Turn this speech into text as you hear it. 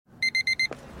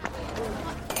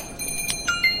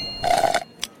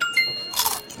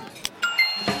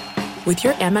With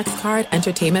your Amex card,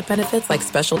 entertainment benefits like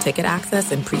special ticket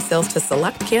access and pre-sales to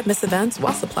select can't-miss events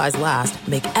while supplies last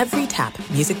make every tap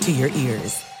music to your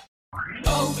ears.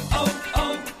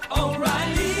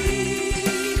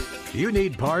 O'Reilly. You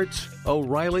need parts?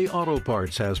 O'Reilly Auto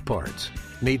Parts has parts.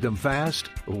 Need them fast?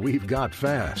 We've got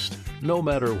fast. No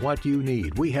matter what you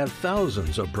need, we have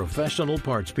thousands of professional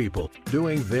parts people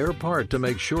doing their part to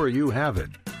make sure you have it.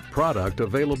 Product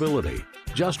availability.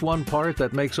 Just one part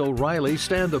that makes O'Reilly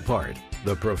stand apart.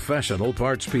 The professional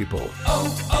parts people.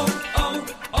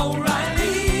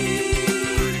 O'Reilly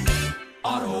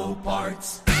Auto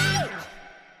Parts.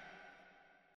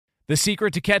 The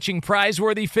secret to catching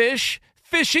prize-worthy fish?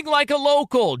 Fishing like a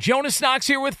local. Jonas Knox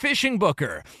here with Fishing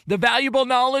Booker. The valuable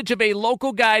knowledge of a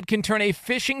local guide can turn a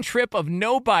fishing trip of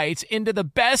no bites into the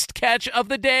best catch of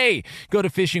the day. Go to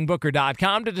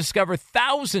fishingbooker.com to discover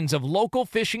thousands of local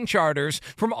fishing charters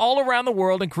from all around the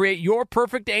world and create your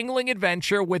perfect angling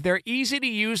adventure with their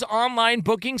easy-to-use online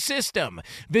booking system.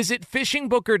 Visit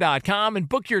fishingbooker.com and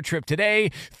book your trip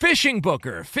today. Fishing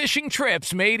Booker. Fishing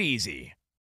trips made easy.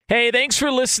 Hey, thanks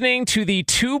for listening to the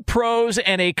Two Pros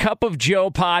and a Cup of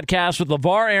Joe podcast with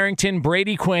LeVar Arrington,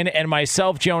 Brady Quinn, and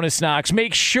myself, Jonas Knox.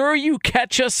 Make sure you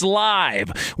catch us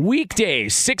live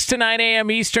weekdays, 6 to 9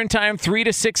 a.m. Eastern Time, 3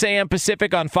 to 6 a.m.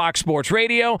 Pacific on Fox Sports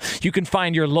Radio. You can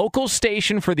find your local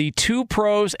station for the Two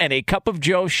Pros and a Cup of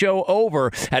Joe show over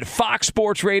at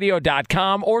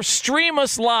foxsportsradio.com or stream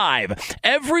us live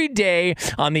every day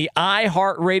on the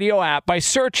iHeartRadio app by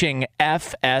searching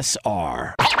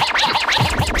FSR.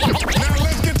 Now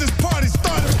let's get this party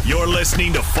started. You're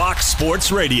listening to Fox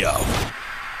Sports Radio.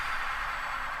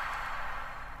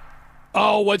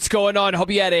 Oh, what's going on?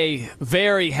 Hope you had a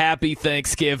very happy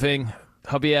Thanksgiving.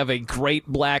 Hope you have a great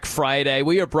Black Friday.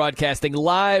 We are broadcasting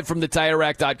live from the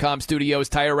TireRack.com studios.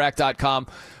 TireRack.com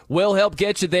will help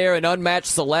get you there. An unmatched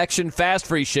selection, fast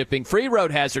free shipping, free road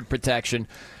hazard protection,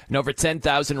 and over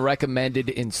 10,000 recommended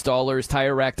installers.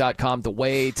 TireRack.com, the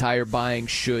way tire buying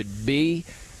should be.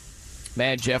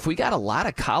 Man, Geoff, we got a lot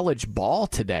of college ball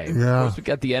today. Yeah. Of course, we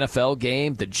got the NFL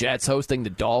game, the Jets hosting the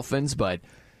Dolphins, but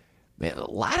man,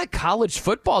 a lot of college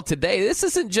football today. This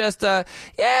isn't just, we'll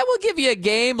give you a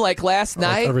game like last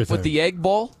night with the Egg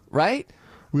Bowl, right?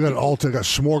 We got all got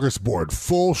smorgasbord,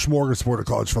 full smorgasbord of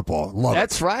college football. Love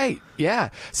That's it. right. Yeah.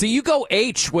 So you go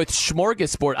H with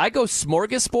smorgasbord. I go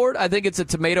smorgasbord. I think it's a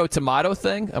tomato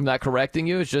thing. I'm not correcting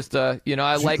you. It's just, I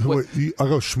like what. I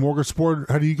go smorgasbord.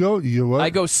 How do you go? You what? I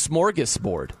go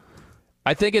smorgasbord.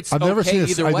 I think it's I've never okay seen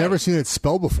it. either I've way. never seen it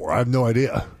spelled before. I have no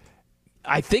idea.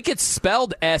 I think it's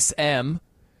spelled SM,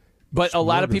 but a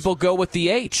lot of people go with the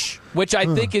H, which I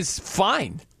think is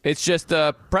fine. It's just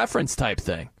a preference type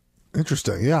thing.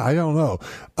 Interesting. Yeah, I don't know.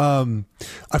 I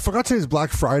forgot today's Black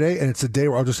Friday, and it's a day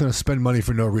where I'm just going to spend money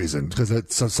for no reason because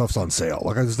some stuff's on sale.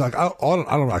 Like I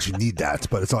don't actually need that,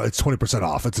 but it's 20%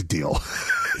 off. It's a deal.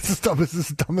 It's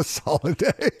the dumbest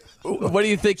holiday. What do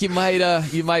you think you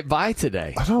might buy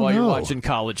today? I don't while know. You're watching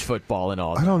college football and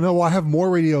all that? I don't know. Well, I have more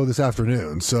radio this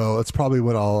afternoon, so that's probably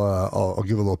what I'll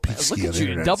give a little peek. Look at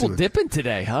you, double dipping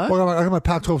today, huh? Well, I got my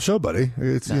Pac-12 show, buddy.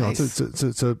 It's nice.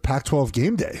 it's a Pac-12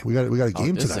 game day. We got a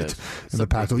game tonight in the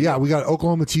Pac-12. Yeah, we got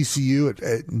Oklahoma TCU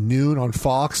at noon on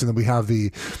Fox, and then we have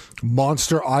the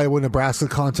monster Iowa-Nebraska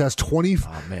contest.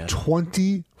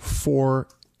 24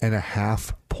 and a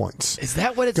half points. Is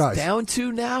that what it's down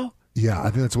to now? Yeah, I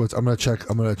think that's what I'm going to check.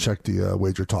 I'm going to check the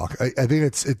wager talk. I think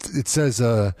it says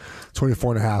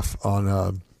 24 and a half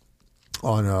on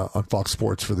Fox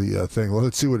Sports for the thing. Well,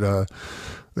 let's see what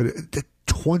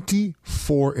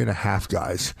 24 and a half,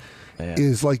 guys,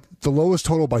 is like the lowest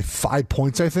total by 5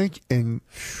 points, I think, in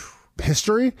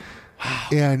history. Wow.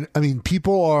 And I mean,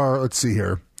 people are, let's see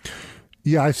here.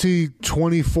 Yeah, I see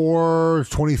 24,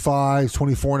 25,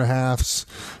 24 and a halves.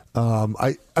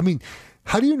 I mean,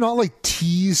 how do you not like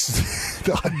tease,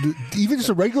 even just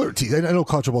a regular tease? I know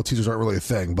college football teasers aren't really a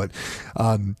thing, but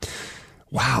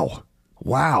wow.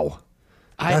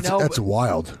 That's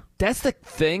wild. That's the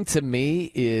thing to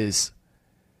me is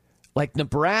like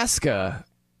Nebraska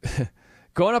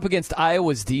going up against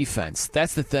Iowa's defense.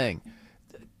 That's the thing.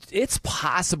 It's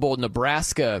possible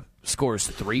Nebraska scores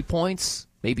 3 points,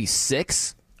 maybe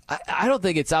 6. I don't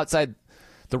think it's outside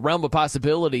the realm of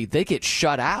possibility they get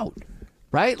shut out,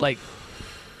 right? Like,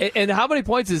 and how many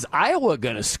points is Iowa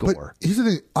going to score? But here's the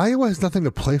thing. Iowa has nothing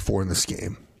to play for in this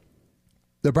game.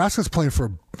 Nebraska's playing for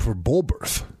bowl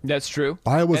berth. That's true.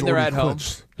 Iowa's and they're already at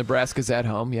clinched. home. Nebraska's at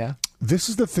home, yeah. This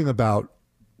is the thing about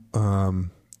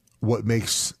what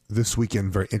makes this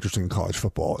weekend very interesting in college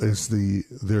football is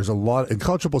there's a lot, and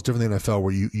college football is different than NFL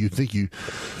where you think you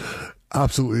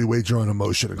absolutely wager on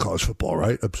emotion in college football,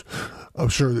 right? I'm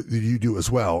sure that you do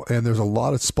as well. And there's a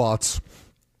lot of spots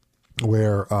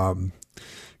where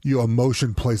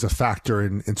emotion plays a factor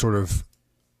in sort of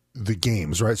the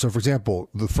games, right? So, for example,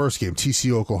 the first game,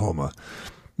 TCU Oklahoma.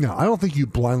 Now, I don't think you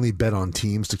blindly bet on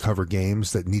teams to cover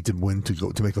games that need to win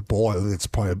to make the bowl. I think it's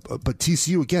probably, but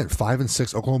TCU again,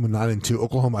 5-6, Oklahoma 9-2.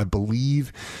 Oklahoma, I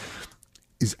believe,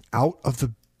 is out of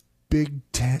the Big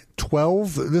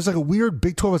 12. There's like a weird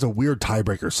Big 12 has a weird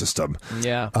tiebreaker system.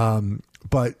 Yeah.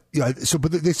 But yeah,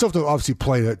 but they still have to obviously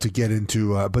play to get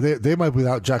into. But they might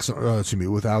without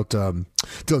without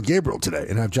Dylan Gabriel today,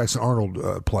 and have Jackson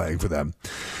Arnold playing for them.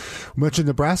 We mentioned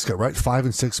Nebraska, right?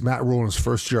 5-6. Matt Rule in his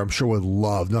first year, I'm sure would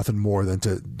love nothing more than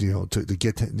to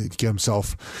get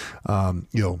himself, a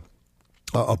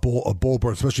bowl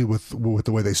berth, especially with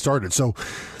the way they started. So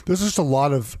there's just a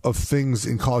lot of things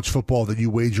in college football that you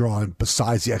wager on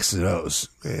besides the X's and O's.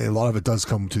 And a lot of it does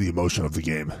come to the emotion of the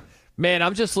game. Man,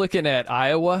 I'm just looking at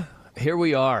Iowa. Here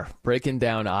we are, breaking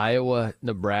down Iowa,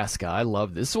 Nebraska. I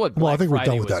love this. This is what Black I think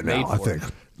Friday we're done with that now, for. I think.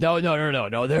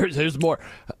 No. There's more.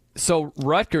 So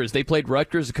Rutgers, they played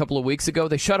Rutgers a couple of weeks ago.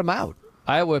 They shut them out.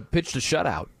 Iowa pitched a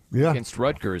shutout. Yeah. Against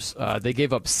Rutgers. They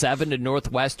gave up 7 to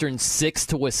Northwestern, 6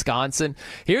 to Wisconsin.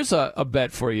 Here's a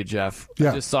bet for you, Geoff.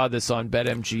 Yeah. I just saw this on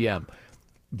BetMGM.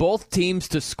 Both teams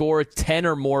to score 10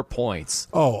 or more points.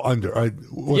 Oh, under.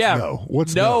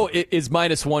 What's no? Is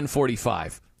minus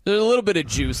 145. There's a little bit of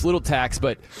juice, little tax,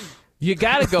 but you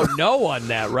got to go no on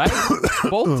that, right?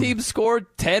 Both teams scored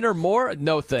 10 or more?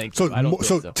 No, thank you. I don't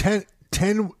think so.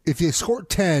 10, if you score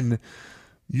 10,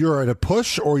 you're at a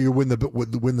push or you win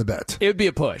the bet? It would be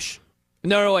a push.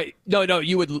 No, wait. No,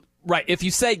 you would. Right. If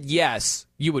you said yes,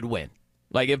 you would win.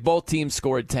 Like if both teams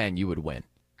scored 10, you would win.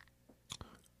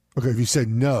 Okay, if you said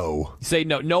no. You say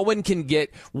no. No one can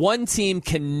get, one team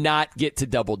cannot get to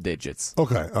double digits.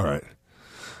 Okay, all right.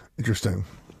 Interesting.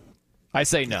 I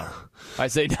say no.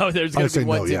 There's going to be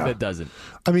one team that doesn't.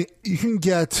 I mean, you can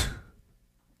get,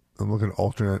 I'm looking at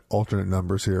alternate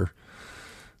numbers here.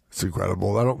 It's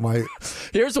incredible.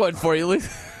 Here's one for you.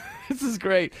 This is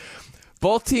great.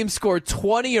 Both teams scored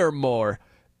 20 or more.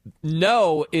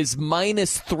 No is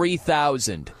minus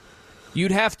 3,000.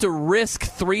 You'd have to risk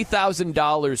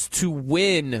 $3,000 to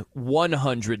win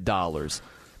 $100.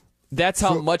 That's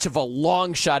how much of a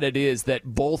long shot it is that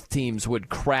both teams would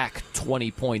crack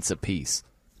 20 points apiece.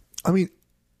 I mean,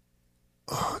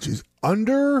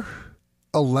 under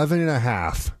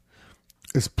 11.5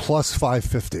 is plus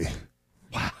 550.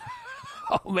 Wow.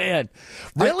 Oh man,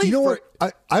 really? You know what?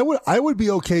 I would be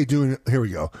okay doing. Here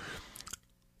we go.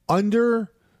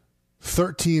 Under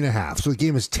 13.5. So the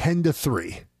game is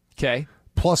 10-3. Okay.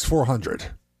 Plus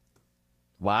 400.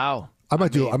 Wow. I'm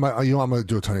going to do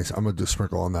a tiny. I'm going to do a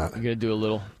sprinkle on that. You're going to do a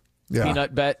little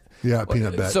peanut bet. Yeah,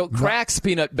 peanut bet. So Crack's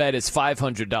peanut bet is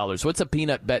 $500. What's a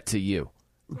peanut bet to you?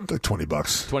 Like $20.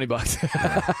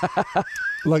 $20.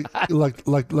 like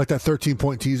that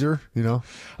 13-point teaser, you know?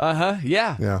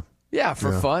 Yeah,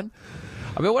 for fun.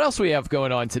 I mean, what else we have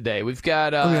going on today? We've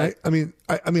got. I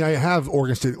have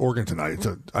Oregon tonight.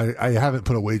 So I haven't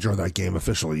put a wager on that game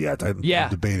officially yet. I'm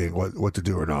debating what to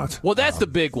do or not. Well, that's the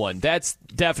big one. That's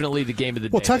definitely the game of the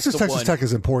day. Well, Texas Tech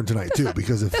is important tonight too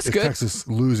because if Texas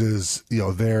loses,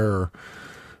 they're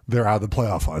out of the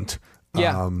playoff hunt.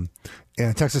 Yeah.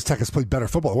 And Texas Tech has played better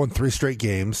football. They won 3 straight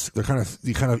games. They're kind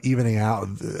of evening out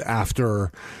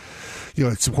after.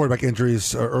 Some quarterback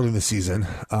injuries early in the season.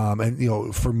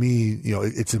 And, for me,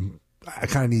 I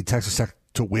kind of need Texas Tech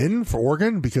to win for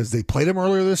Oregon because they played them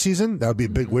earlier this season. That would be a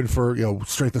big win for,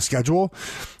 strength of schedule.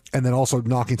 And then also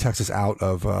knocking Texas out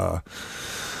of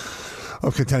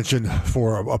contention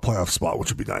for a playoff spot,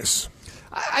 which would be nice.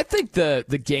 I think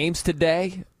the games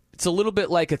today, it's a little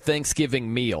bit like a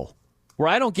Thanksgiving meal where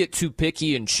I don't get too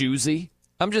picky and choosy.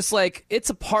 I'm just like, it's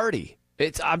a party.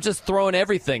 I'm just throwing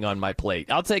everything on my plate.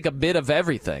 I'll take a bit of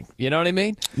everything. You know what I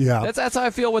mean? Yeah. That's how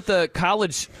I feel with the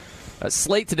college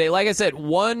slate today. Like I said,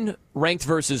 one ranked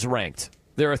versus ranked.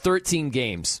 There are 13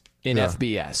 games in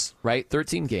FBS, right?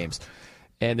 13 games.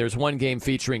 And there's one game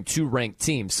featuring 2 ranked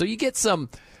teams. So you get some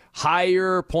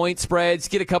higher point spreads.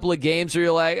 Get a couple of games where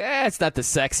you're like, it's not the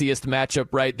sexiest matchup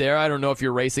right there. I don't know if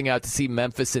you're racing out to see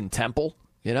Memphis and Temple,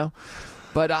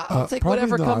 But I'll take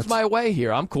whatever comes my way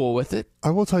here. I'm cool with it.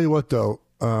 I will tell you what, though.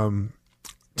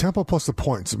 Temple plus the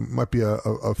points might be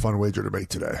a fun wager to make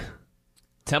today.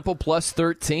 Temple plus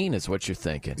 13 is what you're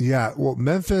thinking. Yeah. Well,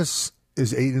 Memphis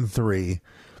is 8-3.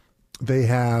 They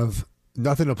have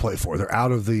nothing to play for. They're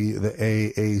out of the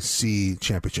AAC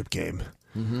championship game.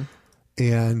 Mm-hmm.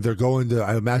 And they're going to,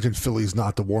 I imagine Philly's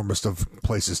not the warmest of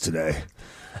places today.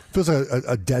 Feels like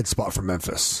a dead spot for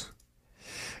Memphis.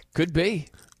 Could be.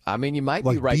 I mean, you might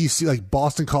like be right. BC, like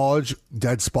Boston College,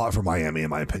 dead spot for Miami, in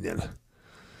my opinion.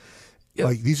 Yep.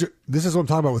 Like this is what I'm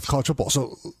talking about with college football.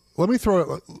 So let me throw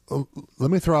out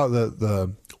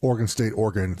the Oregon State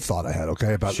Oregon thought I had.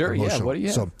 Okay, about sure, emotional. Yeah. What do you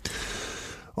have? So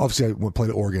obviously, I played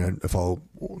at Oregon and I follow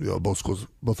both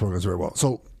programs very well.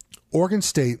 So Oregon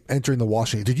State entering the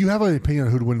Washington. Did you have an opinion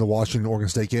on who to win the Washington-Oregon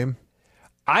State game?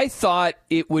 I thought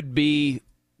it would be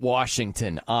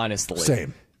Washington. Honestly,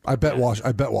 same. I bet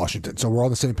Washington. So we're on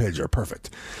the same page there. Perfect.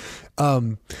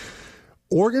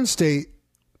 Oregon State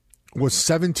was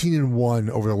 17-1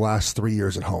 over the last 3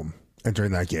 years at home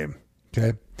entering that game.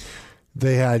 Okay,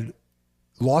 they had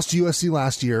lost to USC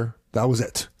last year. That was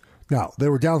it. Now they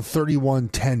were down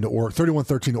 31-10 or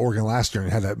 31-13 to Oregon last year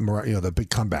and had that the big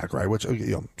comeback, right? Which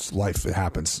it's life, it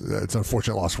happens. It's an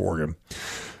unfortunate loss for Oregon,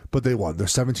 but they won. They're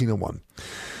 17-1.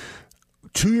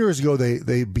 2 years ago,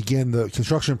 they began the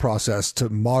construction process to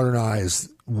modernize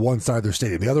one side of their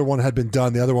stadium. The other one had been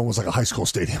done. The other one was like a high school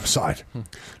stadium side.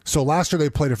 So last year they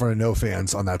played in front of no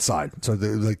fans on that side. So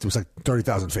there was like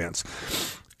 30,000 fans.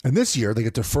 And this year they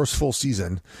get their first full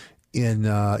season in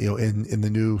the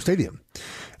new stadium.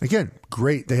 Again,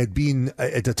 great. They had been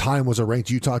at the time was a ranked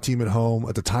Utah team at home.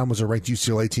 At the time was a ranked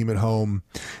UCLA team at home,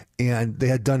 and they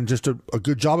had done just a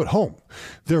good job at home.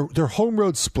 Their home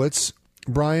road splits,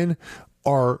 Brian,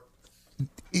 are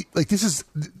like this is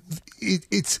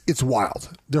it's wild.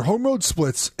 Their home road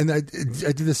splits, and I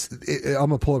did this. I'm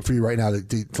gonna pull it for you right now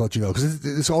to let you know, because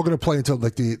it's all gonna play until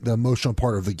like the emotional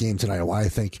part of the game tonight. Why I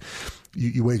think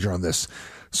you wager on this.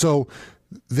 So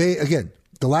they again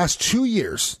the last 2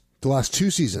 years, the last two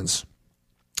seasons,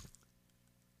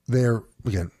 they're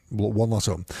again one loss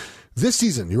home. This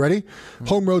season, you ready?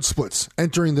 Home road splits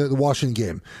entering the Washington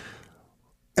game.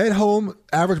 At home,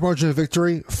 average margin of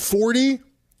victory, 40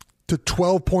 to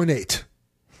 12.8.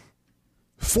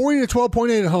 40 to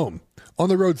 12.8 at home. On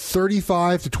the road,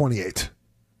 35 to 28.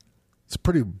 It's a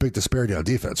pretty big disparity on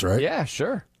defense, right? Yeah,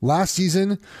 sure. Last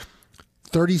season,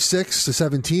 36 to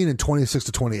 17 and 26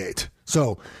 to 28.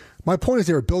 So my point is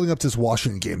they were building up to this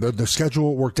Washington game. Their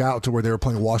schedule worked out to where they were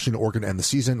playing Washington, Oregon to end the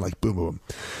season. Like, boom, boom.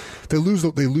 They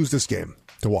lose this game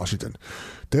to Washington.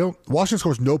 Washington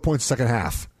scores no points second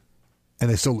half, and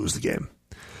they still lose the game.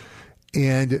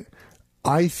 And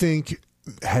I think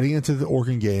heading into the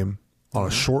Oregon game on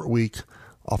a short week,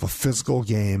 off a physical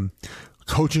game,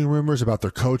 coaching rumors about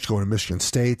their coach going to Michigan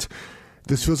State,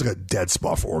 this feels like a dead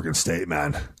spot for Oregon State,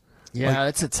 man. Yeah,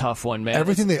 it's a tough one, man.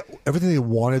 Everything they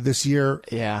wanted this year,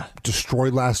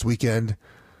 destroyed last weekend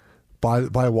by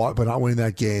not winning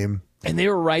that game. And they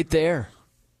were right there.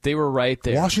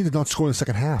 Washington did not score in the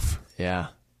second half. Yeah.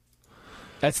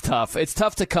 That's tough. It's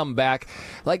tough to come back.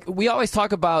 Like, we always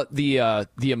talk about the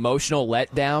emotional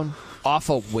letdown off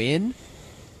a win.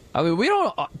 I mean, we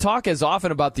don't talk as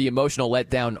often about the emotional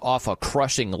letdown off a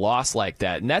crushing loss like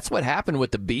that. And that's what happened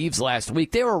with the Beavs last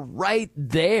week. They were right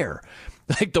there.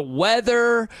 Like, the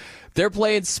weather, they're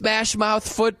playing smash mouth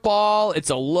football. It's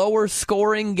a lower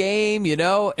scoring game,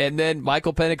 and then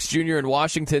Michael Penix Jr. in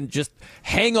Washington just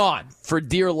hang on for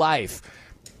dear life.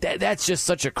 That's just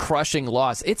such a crushing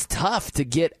loss. It's tough to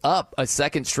get up a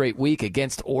second straight week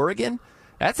against Oregon.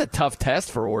 That's a tough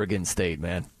test for Oregon State,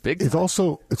 man. Big time.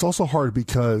 It's also hard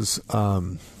because,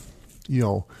 again,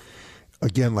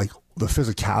 like the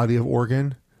physicality of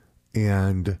Oregon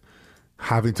and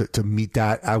having to meet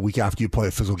that a week after you play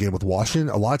a physical game with Washington.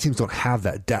 A lot of teams don't have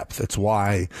that depth. That's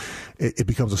why it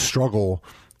becomes a struggle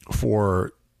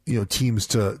for teams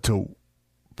to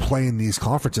play in these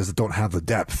conferences that don't have the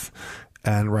depth.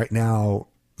 And right now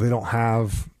they don't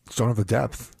have the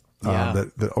depth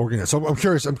that Oregon has. So I'm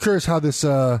curious how this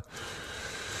how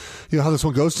this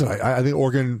one goes tonight. I think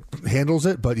Oregon handles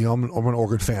it, but I'm an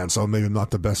Oregon fan, so maybe I'm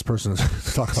not the best person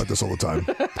to talk about this all the time.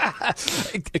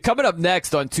 Coming up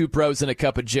next on Two Pros and a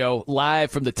Cup of Joe,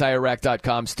 live from the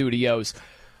TireRack.com studios.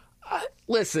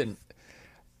 Listen,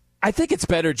 I think it's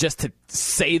better just to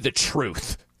say the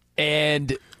truth.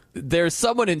 And there's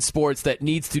someone in sports that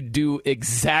needs to do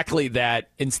exactly that.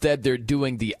 Instead, they're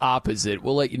doing the opposite.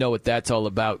 We'll let you know what that's all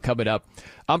about coming up.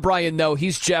 I'm Brian Noe.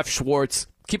 He's Geoff Schwartz.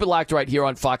 Keep it locked right here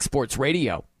on Fox Sports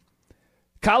Radio.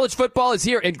 College football is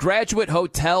here, and Graduate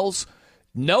Hotels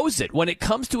knows it. When it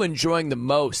comes to enjoying the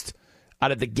most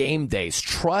out of the game days,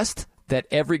 trust that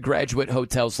every Graduate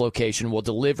Hotels location will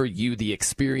deliver you the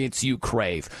experience you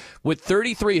crave. With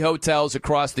 33 hotels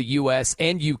across the U.S.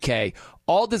 and U.K.,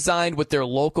 all designed with their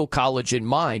local college in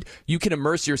mind, you can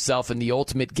immerse yourself in the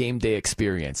ultimate game day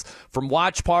experience. From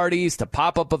watch parties to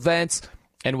pop-up events,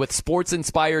 and with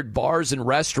sports-inspired bars and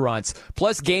restaurants,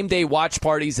 plus game day watch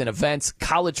parties and events,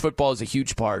 college football is a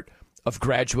huge part of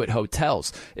Graduate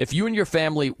Hotels. If you and your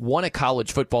family want a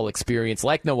college football experience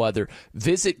like no other,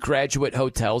 visit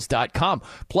graduatehotels.com.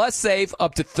 Plus, save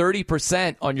up to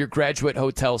 30% on your Graduate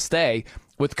Hotel stay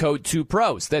with code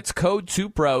 2pros. That's code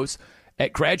 2pros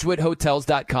at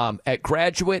graduatehotels.com. At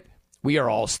Graduate, we are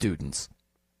all students.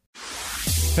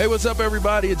 Hey, what's up,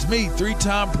 everybody? It's me,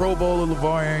 three-time Pro Bowler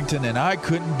LeVar Arrington, and I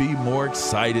couldn't be more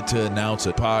excited to announce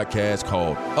a podcast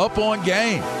called Up On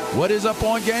Game. What is Up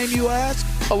On Game, you ask?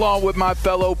 Along with my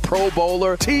fellow Pro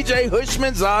Bowler, TJ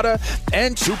Hushmanzada,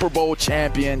 and Super Bowl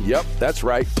champion, yep, that's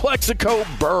right, Plexico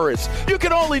Burris. You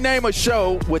can only name a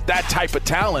show with that type of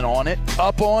talent on it.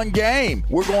 Up On Game.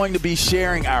 We're going to be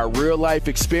sharing our real-life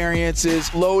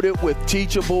experiences loaded with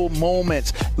teachable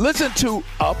moments. Listen to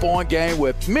Up On Game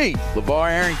with me,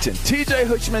 LeVar Arrington, TJ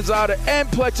Hushmanzada, and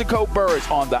Plexico Burris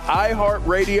on the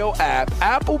iHeartRadio app,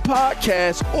 Apple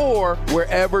Podcasts, or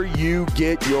wherever you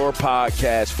get your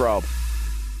podcasts from.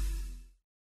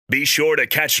 Be sure to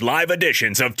catch live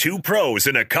editions of Two Pros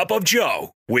and a Cup of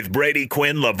Joe with Brady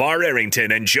Quinn, LeVar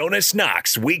Arrington, and Jonas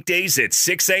Knox weekdays at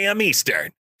 6 a.m.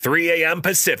 Eastern, 3 a.m.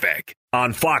 Pacific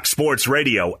on Fox Sports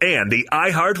Radio and the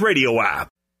iHeartRadio app.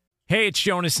 Hey, it's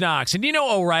Jonas Knox, and you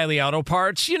know O'Reilly Auto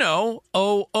Parts, you know,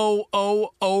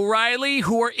 O'Reilly,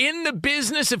 who are in the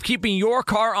business of keeping your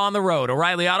car on the road.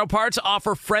 O'Reilly Auto Parts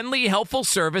offer friendly, helpful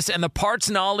service and the parts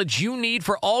knowledge you need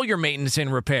for all your maintenance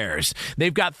and repairs.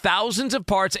 They've got thousands of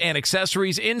parts and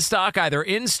accessories in stock, either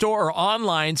in-store or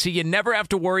online, so you never have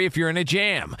to worry if you're in a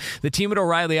jam. The team at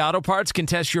O'Reilly Auto Parts can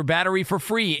test your battery for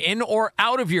free, in or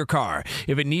out of your car.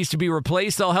 If it needs to be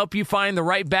replaced, they'll help you find the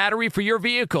right battery for your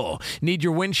vehicle. Need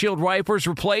your windshield wipers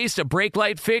replaced, a brake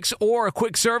light fix, or a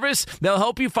quick service? They'll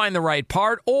help you find the right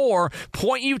part or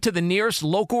point you to the nearest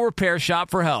local repair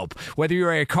shop for help. Whether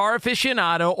you're a car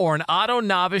aficionado or an auto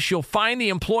novice, you'll find the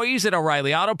employees at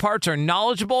O'Reilly Auto Parts are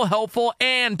knowledgeable, helpful,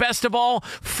 and best of all,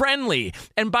 friendly.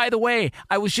 And by the way,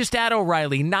 I was just at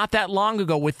O'Reilly not that long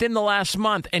ago, within the last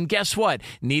month, and guess what?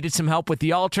 Needed some help with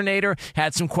the alternator,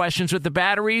 had some questions with the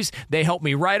batteries. They helped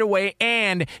me right away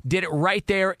and did it right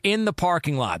there in the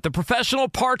parking lot. The professional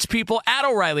parts people at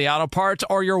O'Reilly Auto Parts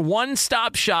are your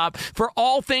one-stop shop for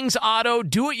all things auto,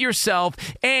 do-it-yourself,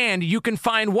 and you can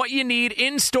find what you need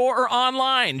in-store or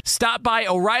online. Stop by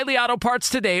O'Reilly Auto Parts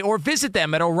today or visit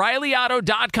them at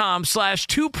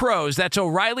O'ReillyAuto.com/2pros. That's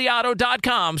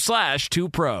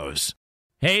O'ReillyAuto.com/2pros.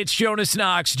 Hey, it's Jonas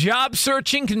Knox. Job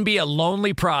searching can be a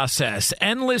lonely process.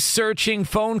 Endless searching,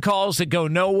 phone calls that go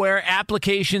nowhere,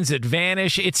 applications that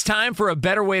vanish. It's time for a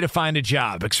better way to find a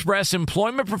job. Express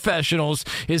Employment Professionals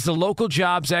is the local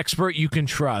jobs expert you can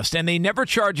trust, and they never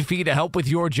charge a fee to help with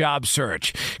your job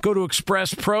search. Go to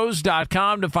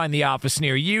expresspros.com to find the office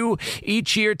near you.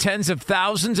 Each year, tens of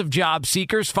thousands of job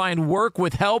seekers find work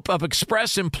with help of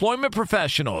Express Employment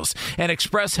Professionals, and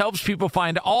Express helps people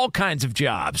find all kinds of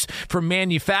jobs, from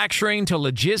manufacturing to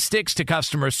logistics to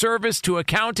customer service to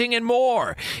accounting and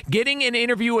more. Getting an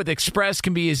interview with Express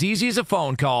can be as easy as a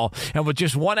phone call, and with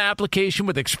just one application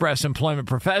with Express Employment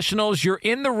Professionals, you're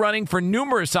in the running for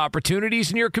numerous opportunities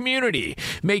in your community.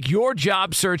 Make your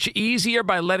job search easier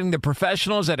by letting the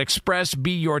professionals at Express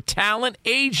be your talent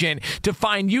agent to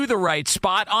find you the right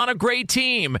spot on a great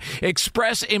team.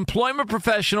 Express Employment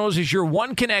Professionals is your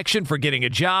one connection for getting a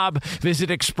job. Visit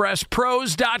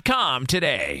expresspros.com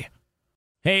today.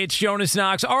 Hey, it's Jonas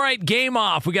Knox. All right, game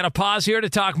off. We got to pause here to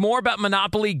talk more about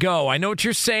Monopoly Go. I know what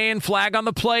you're saying, flag on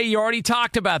the play. You already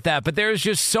talked about that, but there's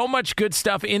just so much good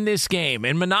stuff in this game.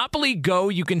 In Monopoly Go,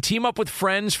 you can team up with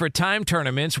friends for time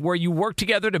tournaments where you work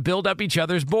together to build up each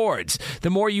other's boards.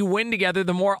 The more you win together,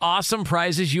 the more awesome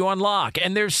prizes you unlock,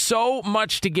 and there's so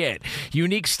much to get.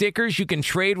 Unique stickers you can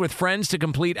trade with friends to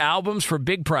complete albums for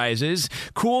big prizes,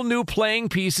 cool new playing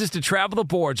pieces to travel the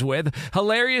boards with,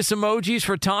 hilarious emojis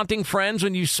for taunting friends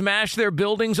when you smash their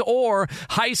buildings or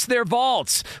heist their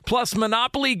vaults. Plus,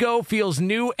 Monopoly Go feels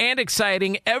new and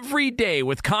exciting every day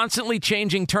with constantly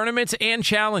changing tournaments and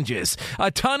challenges.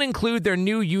 A ton include their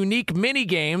new unique mini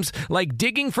games like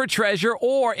digging for treasure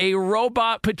or a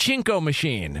robot pachinko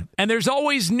machine. And there's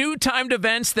always new timed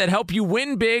events that help you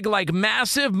win big, like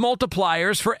massive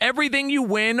multipliers for everything you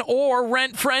win or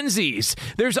rent frenzies.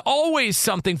 There's always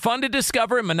something fun to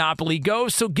discover in Monopoly Go,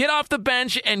 so get off the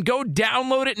bench and go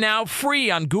download it now free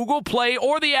on Google Play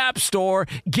or the App Store.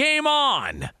 Game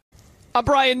on! I'm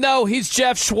Brian Noe. He's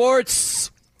Geoff Schwartz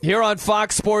here on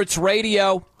Fox Sports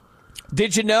Radio.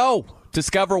 Did you know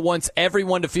Discover wants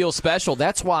everyone to feel special?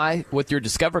 That's why, with your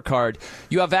Discover card,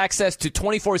 you have access to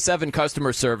 24/7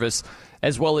 customer service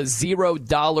as well as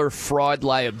 $0 fraud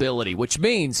liability, which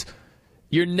means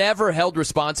you're never held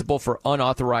responsible for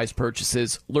unauthorized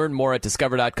purchases. Learn more at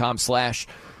discover.com/credit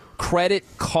credit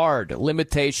card.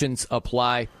 Limitations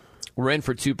apply. We're in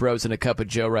for two pros and a cup of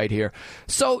Joe right here.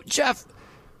 So, Geoff,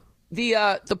 the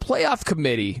playoff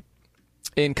committee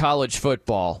in college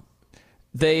football,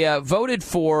 they voted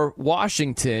for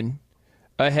Washington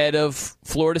ahead of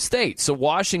Florida State. So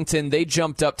Washington, they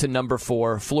jumped up to number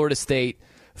 4. Florida State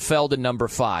fell to number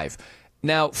 5.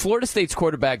 Now, Florida State's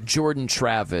quarterback, Jordan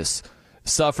Travis,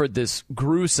 suffered this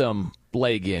gruesome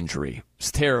leg injury.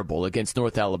 It's terrible against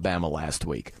North Alabama last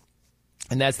week.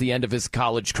 And that's the end of his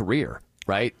college career,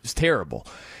 right? It's terrible.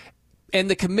 And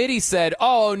the committee said,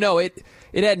 oh, no, it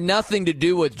had nothing to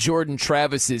do with Jordan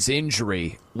Travis's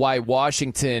injury, why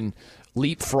Washington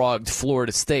leapfrogged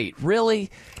Florida State. Really?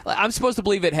 I'm supposed to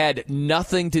believe it had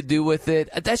nothing to do with it?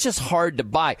 That's just hard to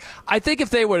buy. I think if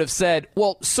they would have said,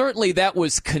 well, certainly that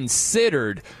was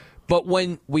considered, but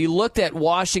when we looked at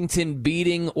Washington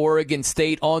beating Oregon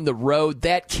State on the road,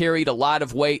 that carried a lot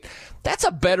of weight. That's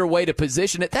a better way to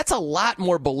position it. That's a lot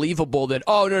more believable than,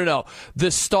 oh, no.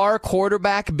 The star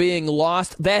quarterback being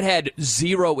lost, that had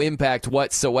zero impact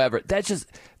whatsoever.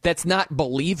 That's not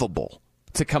believable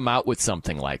to come out with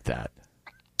something like that.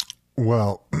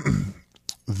 Well,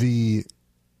 the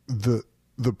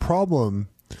problem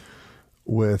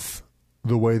with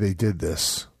the way they did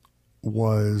this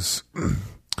was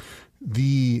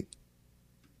the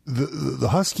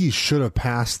Huskies should have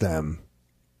passed them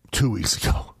 2 weeks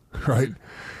ago, right?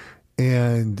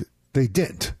 And they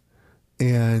didn't.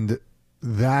 And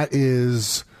that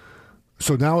is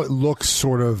so now it looks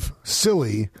sort of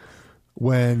silly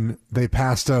when they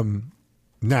passed them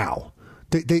now.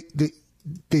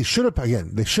 They should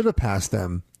have passed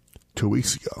them 2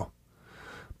 weeks ago,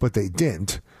 but they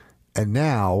didn't, and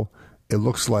now it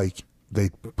looks like they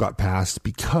got passed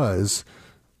because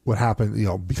what happened,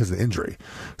 because of the injury.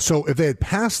 So if they had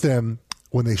passed them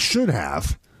when they should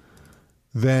have,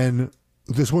 then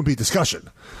this wouldn't be discussion.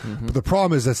 Mm-hmm. But the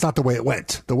problem is that's not the way it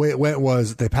went. The way it went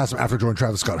was they passed them after Jordan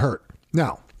Travis got hurt.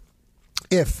 Now,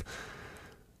 if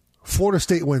Florida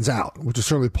State wins out, which is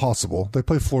certainly possible. They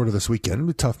play Florida this weekend. It'll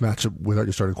be a tough matchup without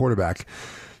your starting quarterback.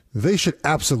 They should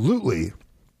absolutely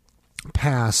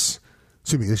they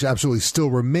should absolutely still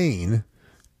remain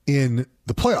in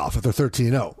the playoff if they're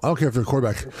 13-0. I don't care if their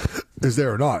quarterback is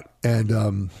there or not.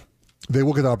 And they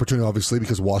will get the opportunity, obviously,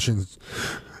 because Washington,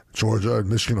 Georgia, and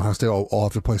Michigan, Ohio State all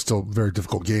have to play still very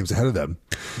difficult games ahead of them.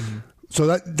 Mm-hmm.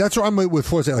 So that's where I'm with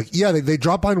Florida State. They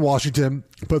dropped behind Washington,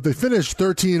 but if they finish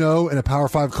 13-0 in a Power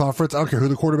 5 conference, I don't care who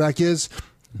the quarterback is,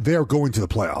 they're going to the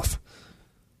playoff.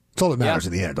 That's all that matters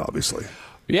in the end, obviously.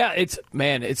 Yeah, it's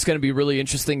going to be really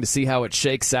interesting to see how it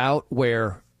shakes out.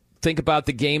 Think about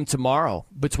the game tomorrow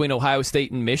between Ohio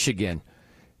State and Michigan.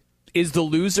 Is the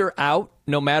loser out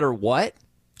no matter what?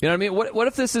 You know what I mean? What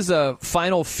if this is a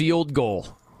final field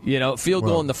goal?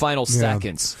 Goal in the final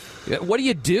seconds. What do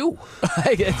you do?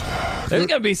 There's going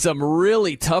to be some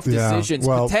really tough decisions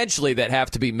potentially that have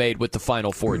to be made with the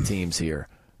final 4 teams here.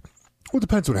 Well, it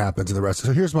depends what happens in the rest.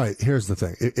 So here's the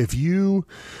thing. If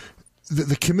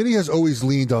the committee has always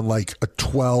leaned on like a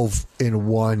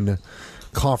 12-1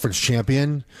 conference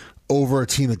champion over a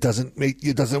team that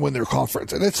doesn't win their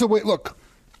conference, and that's the way. Look,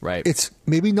 right? It's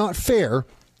maybe not fair,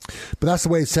 but that's the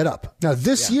way it's set up. Now,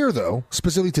 this year, though,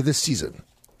 specifically to this season.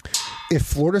 If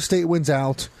Florida State wins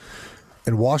out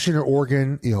and Washington or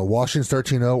Oregon, Washington's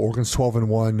 13-0, Oregon's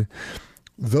 12-1,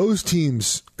 those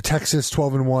teams, Texas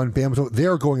 12-1, Bama,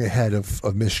 they're going ahead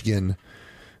of Michigan,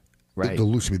 right? The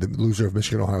loser of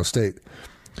Michigan, Ohio State.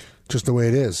 Just the way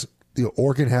it is.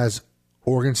 Oregon has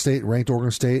Oregon State, ranked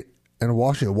Oregon State, and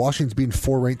Washington. Washington's beaten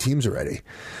 4 ranked teams already.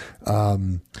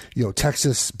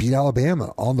 Texas beat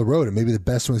Alabama on the road, and maybe the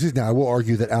best one of the season. Now, I will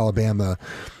argue that Alabama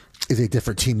is a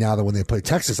different team now than when they played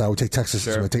Texas. I would take Texas.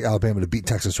 Sure. I would take Alabama to beat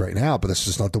Texas right now, but that's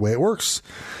just not the way it works.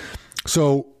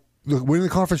 So winning the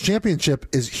conference championship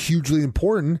is hugely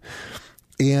important.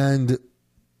 And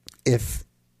if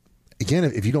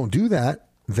you don't do that,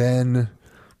 then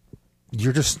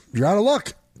you're out of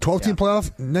luck. 12-team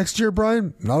playoff next year,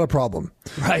 Brian, not a problem.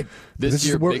 Right. This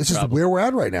is where we're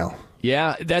at right now.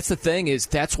 Yeah, that's the thing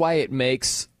that's why it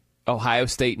makes Ohio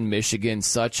State and Michigan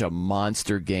such a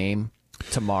monster game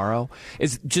tomorrow.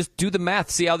 Is just do the math,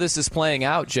 see how this is playing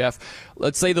out, Geoff.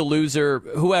 Let's say the loser,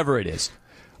 whoever it is,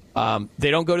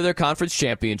 they don't go to their conference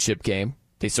championship game.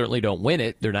 They certainly don't win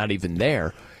it. They're not even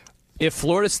there. If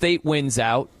Florida State wins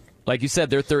out, like you said,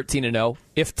 they're 13-0.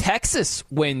 If Texas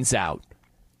wins out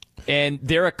and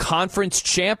they're a conference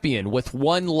champion with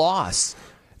 1 loss,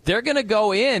 they're going to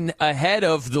go in ahead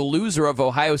of the loser of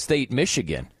Ohio State,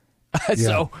 Michigan.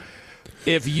 So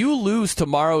if you lose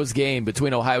tomorrow's game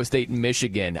between Ohio State and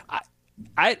Michigan,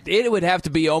 it would have to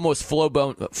be almost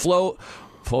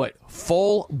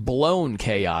full-blown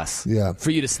chaos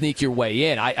for you to sneak your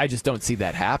way in. I just don't see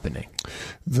that happening.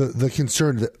 The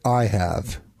concern that I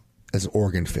have as an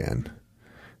Oregon fan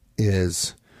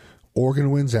is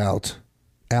Oregon wins out,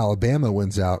 Alabama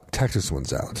wins out, Texas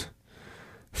wins out,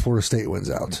 Florida State wins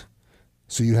out.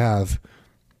 So you have,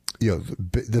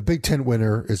 the Big Ten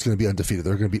winner is going to be undefeated.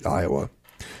 They're going to beat Iowa.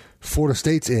 Florida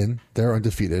State's in. They're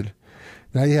undefeated.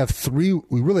 Now you have we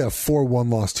really have 4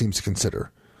 one-loss teams to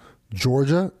consider.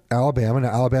 Georgia, Alabama. Now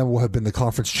Alabama will have been the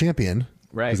conference champion.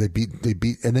 Right. Because they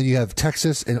beat, and then you have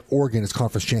Texas and Oregon as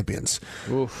conference champions.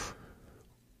 Oof.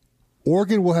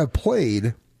 Oregon will have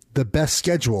played the best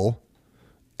schedule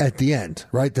at the end,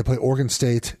 right? They play Oregon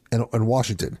State and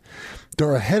Washington.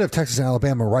 They're ahead of Texas and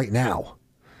Alabama right now.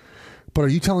 But are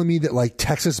you telling me that like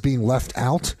Texas being left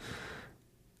out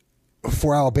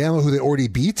for Alabama, who they already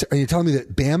beat? Are you telling me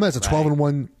that Bama is a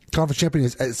 12-1 conference champion?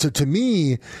 So to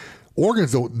me,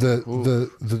 Oregon's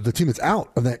the team that's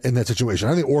out of in that situation.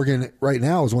 I think Oregon right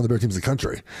now is one of the better teams in the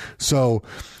country. So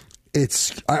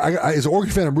it's as an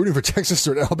Oregon fan, I'm rooting for Texas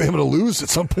or Alabama to lose at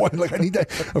some point. Like I need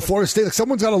that. Florida State, like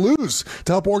someone's got to lose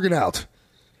to help Oregon out.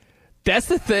 That's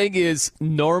the thing is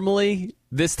normally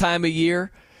this time of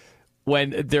year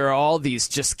when there are all these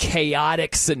just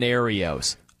chaotic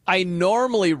scenarios, I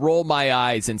normally roll my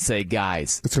eyes and say,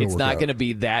 guys, it's not going to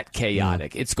be that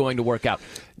chaotic. It's going to work out.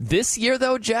 This year,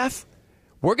 though, Jeff,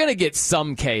 we're going to get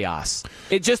some chaos.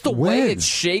 It's just the way it's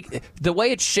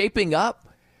shaping up.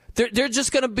 They're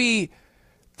just going to be.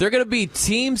 They're going to be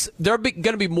teams. There are going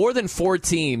to be more than 4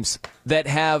 teams that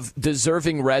have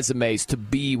deserving resumes to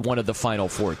be one of the final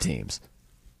 4 teams.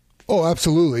 Oh,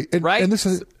 absolutely. Right. And this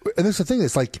is the thing.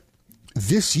 It's like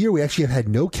this year we actually have had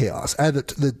no chaos. I had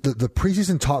the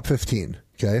preseason top 15.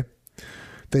 Okay,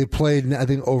 they played I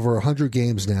think over 100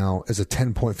 games now as a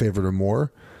 10-point favorite or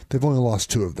more. They've only lost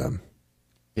 2 of them.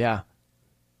 Yeah.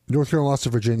 North Carolina lost to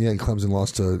Virginia and Clemson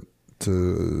lost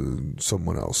to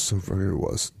someone else. I forget who it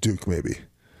was. Duke maybe.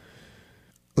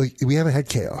 Like we haven't had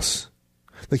chaos.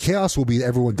 The chaos will be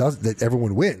that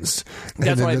everyone wins.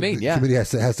 That's what I mean. The committee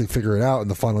has to figure it out in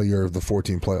the final year of the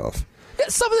 14 playoff. Yeah,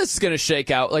 some of this is going to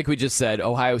shake out, like we just said.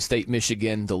 Ohio State,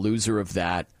 Michigan, the loser of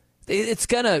that. It's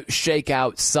going to shake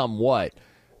out somewhat,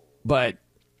 but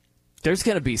there's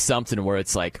going to be something where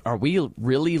it's like, are we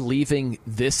really leaving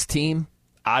this team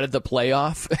out of the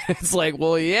playoff? It's like,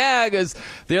 well, yeah, because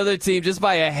the other team just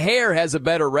by a hair has a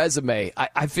better resume.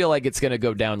 I feel like it's going to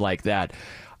go down like that.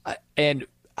 And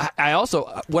I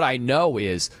also, what I know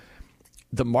is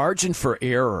the margin for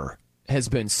error has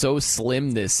been so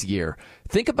slim this year.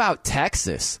 Think about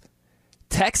Texas.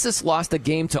 Texas lost a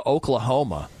game to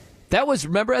Oklahoma. That was,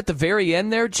 remember at the very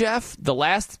end there, Jeff?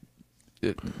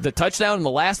 The touchdown in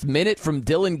the last minute from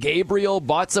Dylan Gabriel,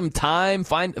 bought some time,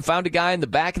 found a guy in the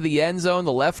back of the end zone,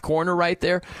 the left corner right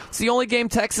there. It's the only game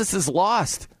Texas has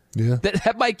lost. Yeah.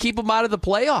 That might keep them out of the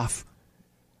playoff.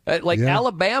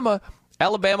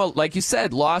 Alabama, like you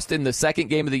said, lost in the second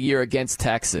game of the year against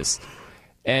Texas.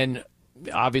 And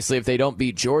obviously if they don't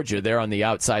beat Georgia, they're on the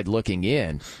outside looking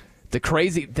in.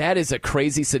 That is a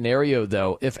crazy scenario,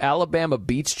 though. If Alabama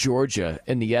beats Georgia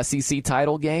in the SEC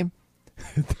title game,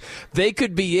 they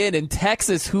could be in, and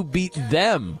Texas, who beat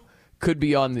them, could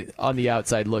be on the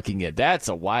outside looking in. That's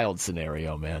a wild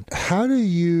scenario, man. How do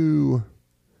you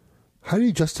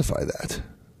justify that?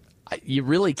 You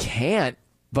really can't,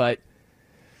 but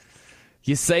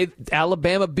you say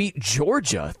Alabama beat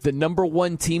Georgia, the number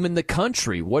 1 team in the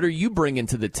country. What are you bringing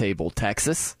to the table,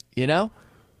 Texas? You know?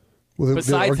 Well,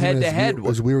 besides head-to-head.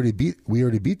 We already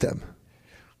beat them.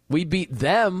 We beat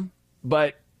them,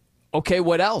 but okay,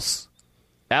 what else?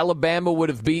 Alabama would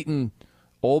have beaten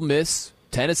Ole Miss,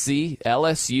 Tennessee,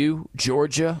 LSU,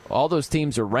 Georgia. All those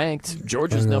teams are ranked.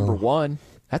 Georgia's number 1.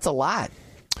 That's a lot.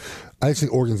 I just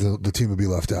think Oregon's the team would be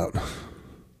left out.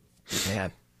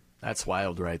 Man, that's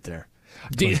wild right there.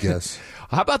 I guess.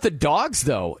 How about the Dogs,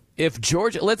 though? If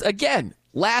Georgia,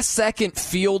 last-second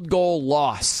field goal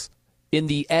loss in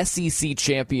the SEC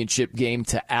championship game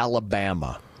to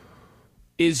Alabama.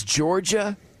 Is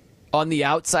Georgia on the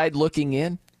outside looking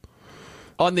in?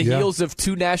 On the heels of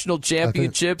 2 national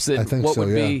championships and what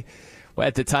would be,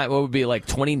 at the time, what would be like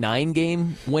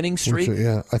 29-game winning streak?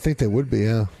 Yeah, I think they would be,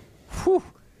 yeah. Whew.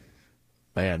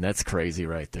 Man, that's crazy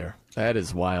right there. That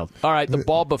is wild. All right, the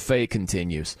ball buffet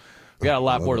continues. We got a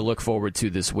lot more to look forward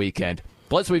to this weekend.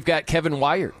 Plus, we've got Kevin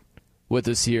Wyatt with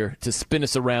us here to spin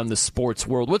us around the sports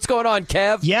world. What's going on,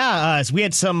 Kev? Yeah, we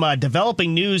had some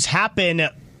developing news happen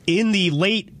in the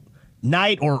late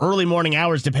night or early morning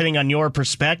hours, depending on your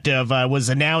perspective. Was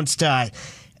announced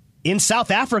in South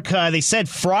Africa. They said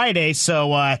Friday,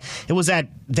 so it was at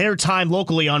their time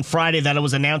locally on Friday that it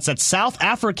was announced that South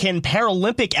African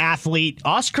Paralympic athlete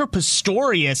Oscar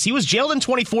Pistorius, he was jailed in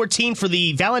 2014 for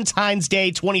the Valentine's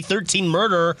Day 2013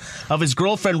 murder of his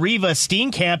girlfriend Reva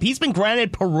Steenkamp. He's been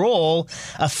granted parole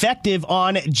effective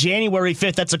on January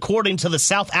 5th. That's according to the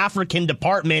South African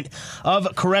Department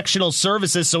of Correctional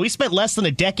Services. So he spent less than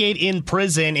a decade in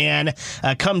prison, and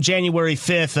come January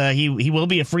 5th, he will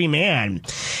be a free man.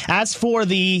 As for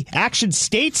the action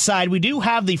stateside, we do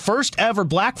have the first ever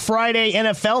Black Friday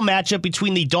NFL matchup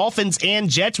between the Dolphins and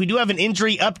Jets. We do have an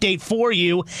injury update for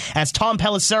you, as Tom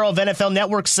Pelissero of NFL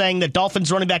Network saying that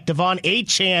Dolphins running back Devon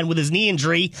Achane with his knee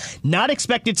injury not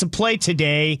expected to play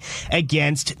today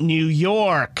against New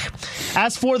York.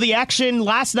 As for the action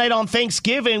last night on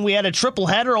Thanksgiving, we had a triple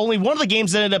header. Only one of the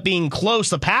games ended up being close.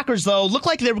 The Packers, though, looked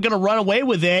like they were going to run away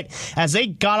with it as they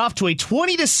got off to a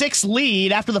 20-6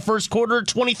 lead after the first quarter,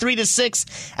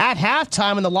 23-6 at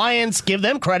halftime, and the Lions, give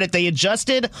them credit, they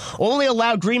adjusted, only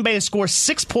allowed Green Bay to score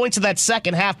 6 points in that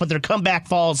second half, but their comeback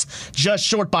falls just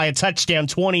short by a touchdown,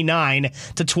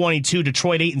 29-22.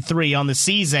 Detroit 8-3 on the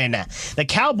season. The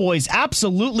Cowboys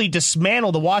absolutely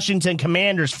dismantled the Washington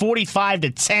Commanders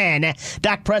 45-10.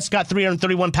 Dak Prescott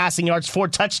 331 passing yards, 4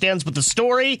 touchdowns, but the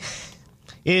story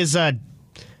is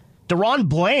DaRon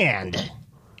Bland,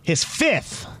 his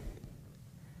 5th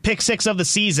pick 6 of the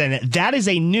season. That is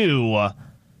a new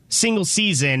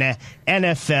single-season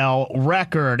NFL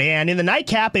record. And in the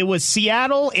nightcap, it was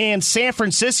Seattle and San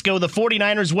Francisco, the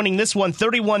 49ers winning this one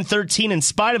 31-13 in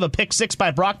spite of a pick 6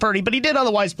 by Brock Purdy, but he did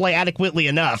otherwise play adequately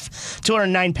enough.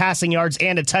 209 passing yards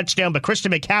and a touchdown, but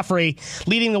Christian McCaffrey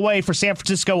leading the way for San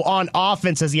Francisco on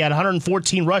offense as he had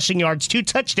 114 rushing yards, 2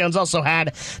 touchdowns, also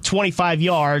had 25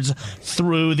 yards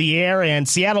through the air. And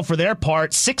Seattle, for their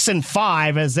part,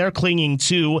 6-5 as they're clinging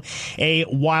to a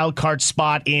wild card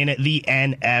spot in the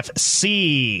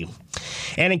NFC.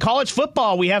 And in college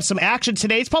football, we have some action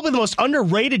today. It's probably the most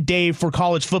underrated day for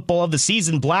college football of the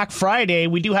season, Black Friday.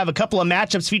 We do have a couple of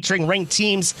matchups featuring ranked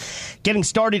teams getting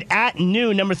started at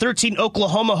noon. Number 13,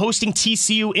 Oklahoma hosting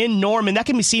TCU in Norman. That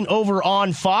can be seen over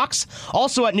on Fox.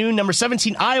 Also at noon, number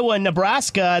 17, Iowa and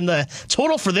Nebraska. And the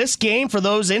total for this game, for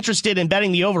those interested in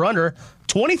betting the over-under,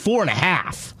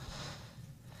 24.5.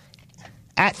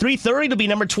 At 3:30, it'll be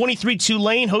number 23,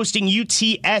 Tulane, hosting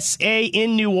UTSA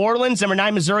in New Orleans. Number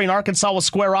 9, Missouri and Arkansas will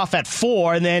square off at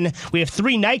 4. And then we have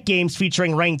 3 night games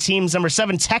featuring ranked teams. Number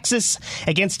 7, Texas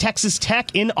against Texas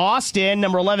Tech in Austin.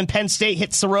 Number 11, Penn State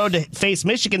hits the road to face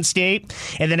Michigan State.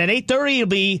 And then at 8:30, it'll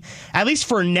be, at least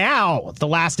for now, the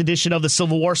last edition of the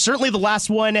Civil War. Certainly the last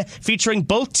one featuring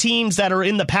both teams that are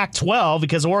in the Pac-12,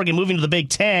 because Oregon moving to the Big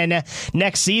Ten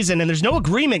next season. And there's no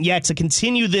agreement yet to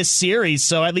continue this series.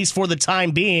 So at least for the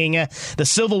time being, the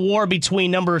Civil War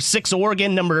between number 6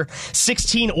 Oregon, number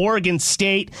 16 Oregon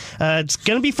State. It's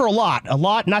going to be for a lot,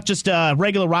 not just a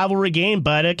regular rivalry game,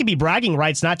 but it could be bragging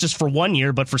rights, not just for 1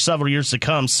 year, but for several years to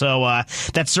come. So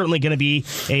that's certainly going to be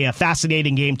a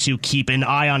fascinating game to keep an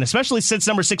eye on, especially since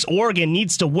number 6 Oregon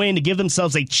needs to win to give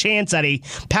themselves a chance at a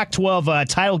Pac-12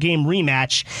 title game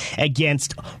rematch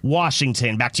against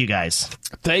Washington. Back to you guys.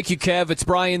 Thank you, Kev. It's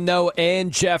Brian Noe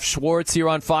and Geoff Schwartz here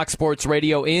on Fox Sports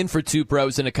Radio, in for Two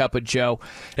Pros and a Cup of Joe.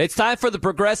 It's time for the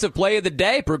Progressive Play of the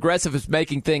Day. Progressive is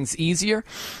making things easier.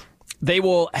 They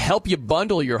will help you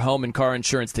bundle your home and car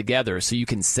insurance together so you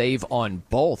can save on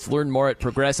both. Learn more at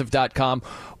Progressive.com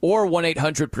or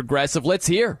 1-800-PROGRESSIVE. Let's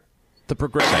hear the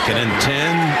Progressive. 2nd and 10.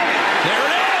 There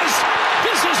it is!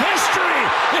 This is history!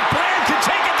 If Bland can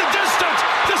take it the distance,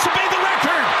 this will be the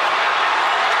record!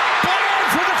 Bland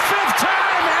for the 5th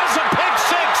time has a pick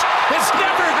 6! It's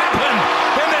never happened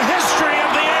in the history of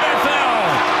the NFL!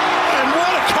 And what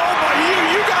a call by you!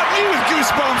 You got me with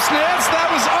goosebumps, Nance! That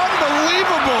was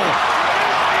unbelievable!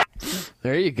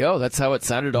 There you go. That's how it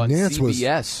sounded on Nance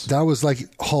CBS. That was like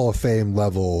Hall of Fame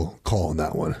level call on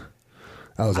that one.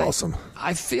 That was awesome.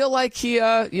 I feel like he,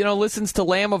 listens to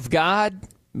Lamb of God,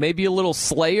 maybe a little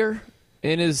Slayer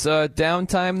in his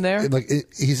downtime there. Like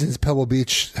he's in his Pebble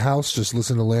Beach house, just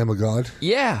listening to Lamb of God.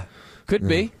 Yeah, could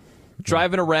be.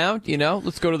 Driving around,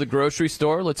 let's go to the grocery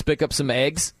store. Let's pick up some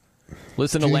eggs.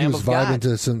 Listen to Lamb of God. He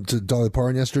was vibing to Dolly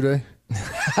Parton yesterday.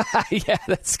 Yeah,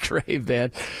 that's great,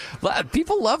 man.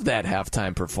 People love that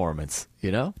halftime performance,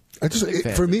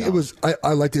 For me, it was,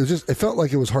 I liked it. It felt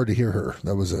like it was hard to hear her.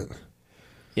 That was it.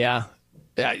 Yeah.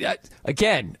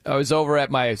 Again, I was over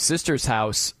at my sister's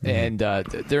house, and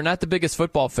they're not the biggest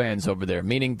football fans over there,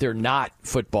 meaning they're not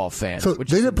football fans. So they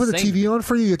didn't put the TV on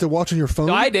for you? You had to watch on your phone?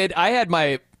 No, I did. I had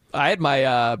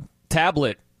my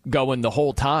tablet going the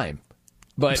whole time.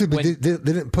 But they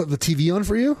didn't put the TV on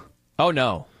for you? Oh,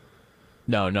 no.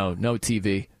 No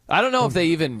TV. I don't know if they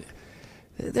even...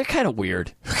 they're kind of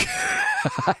weird.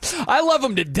 I love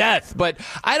them to death, but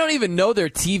I don't even know their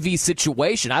TV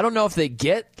situation. I don't know if they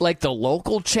get like the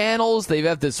local channels. They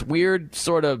have this weird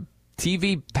sort of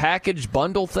TV package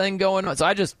bundle thing going on. So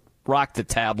I just rock the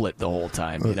tablet the whole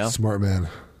time, you know? Smart man.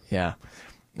 Yeah,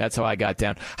 that's how I got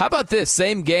down. How about this?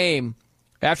 Same game,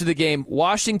 after the game,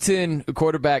 Washington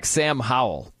quarterback Sam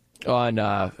Howell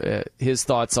on his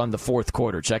thoughts on the fourth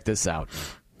quarter. Check this out.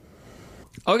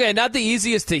 Okay, not the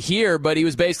easiest to hear, but he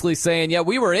was basically saying, yeah,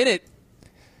 we were in it.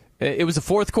 It was a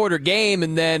fourth quarter game,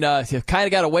 and then it kind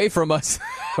of got away from us,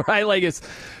 right? Like it's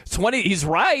 20. He's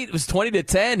right. It was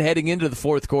 20-10 heading into the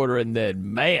fourth quarter, and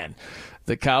then man,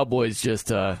 the Cowboys just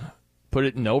put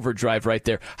it in overdrive right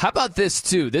there. How about this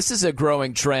too? This is a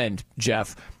growing trend,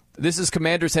 Geoff. This is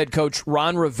Commanders head coach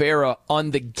Ron Rivera on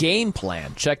the game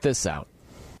plan. Check this out.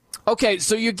 Okay,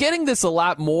 so you're getting this a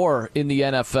lot more in the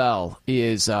NFL.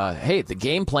 Is hey, the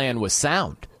game plan was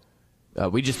sound.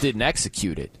 We just didn't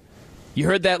execute it. You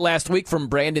heard that last week from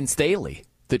Brandon Staley,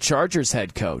 the Chargers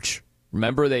head coach.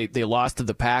 Remember, they lost to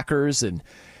the Packers, and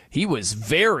he was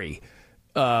very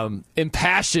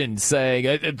impassioned, saying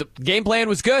the game plan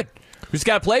was good. We just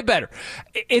got to play better.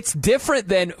 It's different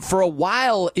than for a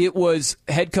while it was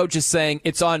head coaches saying,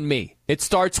 it's on me. It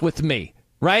starts with me,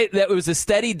 right? That was a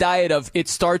steady diet of it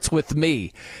starts with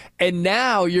me. And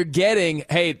now you're getting,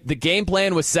 hey, the game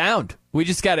plan was sound. We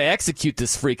just got to execute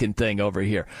this freaking thing over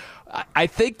here. I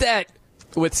think that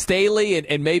with Staley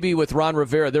and maybe with Ron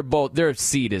Rivera, their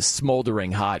seat is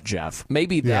smoldering hot, Geoff.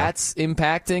 Maybe that's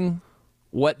impacting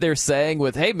what they're saying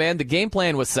with, hey, man, the game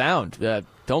plan was sound.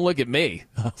 Don't look at me.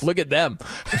 Look at them.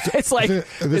 It's like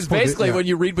it's basically when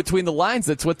you read between the lines,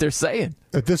 that's what they're saying.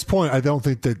 At this point, I don't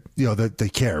think that that they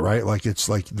care, right? Like it's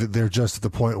like they're just at the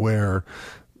point where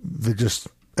they're just,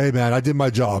 hey, man, I did my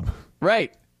job.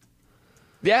 Right.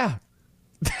 Yeah.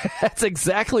 That's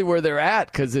exactly where they're at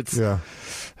because it's,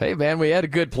 hey, man, we had a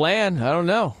good plan. I don't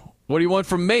know. What do you want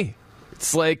from me?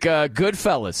 It's like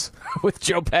Goodfellas with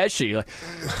Joe Pesci. Like,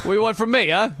 what do you want from me,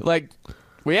 huh? Like,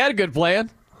 we had a good plan.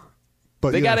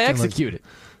 But they got to execute it.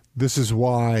 This is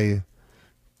why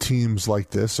teams like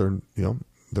this are,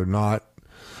 they're not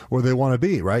where they want to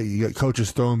be, right? You get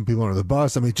coaches throwing people under the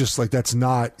bus. I mean, just like that's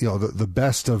not, the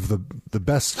best of the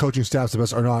best coaching staffs, the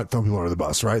best are not throwing people under the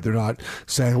bus, right? They're not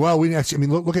saying, well, we actually, I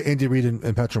mean, look at Andy Reid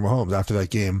and Patrick Mahomes after that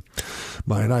game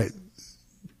Monday night.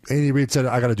 Andy Reid said,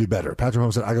 I got to do better. Patrick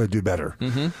Mahomes said, I got to do better.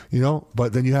 Mm-hmm.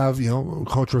 But then you have,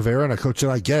 Coach Rivera and a coach that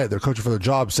I get it. They're coaching for their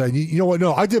job saying, you know what?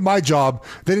 No, I did my job.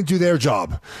 They didn't do their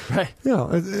job. Right.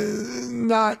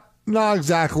 Not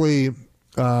exactly,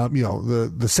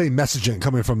 the same messaging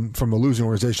coming from a losing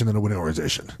organization than a winning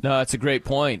organization. No, that's a great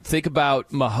point. Think about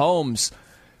Mahomes,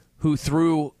 who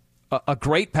threw a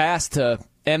great pass to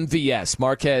MVS,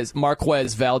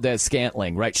 Marquez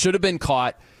Valdez-Scantling, right? Should have been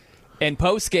caught. And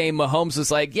post-game, Mahomes was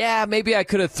like, yeah, maybe I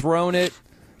could have thrown it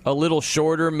a little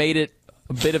shorter, made it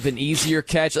a bit of an easier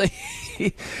catch. Like,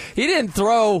 he didn't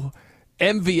throw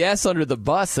MVS under the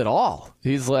bus at all.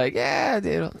 He's like,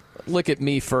 yeah, look at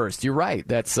me first. You're right.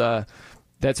 That's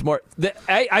more.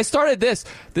 I started this.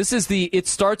 This is the It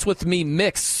Starts With Me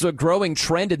mix, so a growing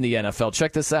trend in the NFL.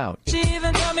 Check this out. She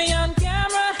even got me on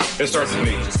camera. It starts with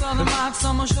me. She saw the marks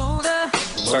on my shoulder.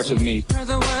 Starts with me. Heard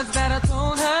the words that I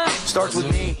told her. Starts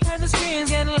with me. Heard the screams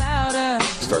getting louder.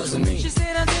 Starts with me. She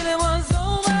said until it was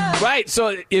over. Right.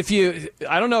 So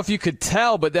I don't know if you could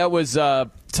tell, but that was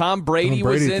Tom Brady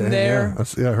was in there.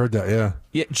 Yeah, I heard that.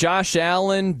 Yeah. Josh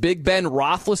Allen, Big Ben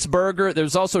Roethlisberger.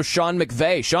 There's also Sean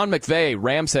McVay. Sean McVay,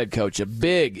 Rams head coach, a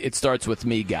big It Starts With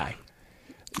Me guy.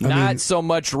 Not so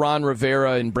much Ron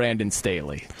Rivera and Brandon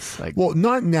Staley. Well,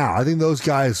 not now. I think those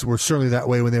guys were certainly that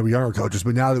way when they were younger coaches,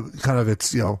 but now kind of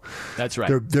it's, That's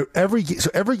right. Every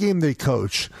game they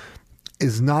coach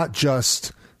is not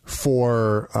just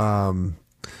for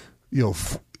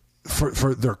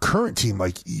for their current team.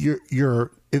 Like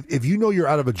you're if you're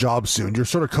out of a job soon, you're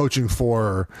sort of coaching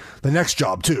for the next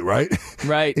job too, right?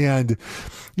 Right. And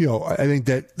I think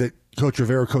that Coach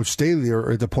Rivera, Coach Staley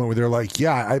are at the point where they're like,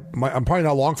 yeah, I'm probably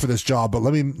not long for this job, but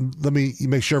let me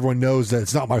make sure everyone knows that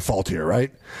it's not my fault here, right?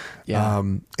 Yeah.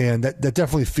 And that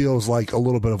definitely feels like a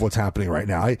little bit of what's happening right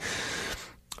now.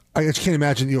 I just can't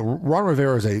imagine. Ron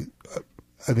Rivera is I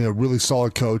think a really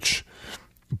solid coach,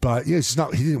 but he's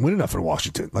not. He didn't win enough in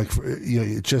Washington. Like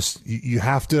it just you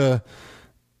have to.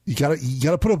 You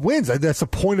gotta put up wins. That's the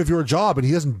point of your job, and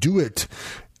he doesn't do it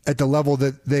at the level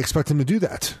that they expect him to do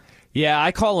that. Yeah,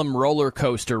 I call him roller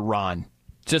coaster Ron,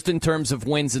 just in terms of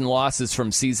wins and losses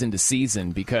from season to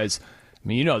season, because,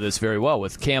 you know this very well,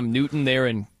 with Cam Newton there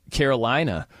in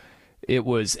Carolina, It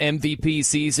was MVP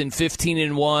season,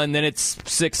 15-1, then it's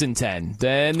 6-10.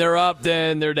 Then they're up,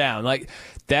 then they're down. Like,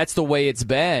 that's the way it's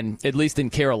been. At least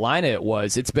in Carolina it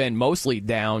was. It's been mostly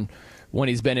down when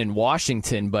he's been in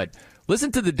Washington. But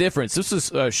listen to the difference. This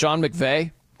was Sean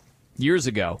McVay years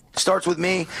ago. Starts with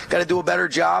me. Got to do a better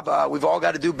job. We've all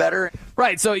got to do better.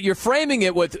 Right, so you're framing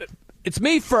it with, it's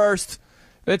me first.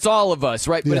 It's all of us,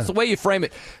 right? But it's the way you frame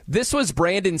it. This was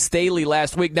Brandon Staley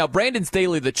last week. Now, Brandon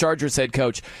Staley, the Chargers head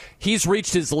coach, he's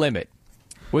reached his limit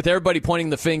with everybody pointing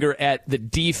the finger at the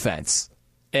defense.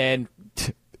 And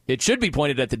it should be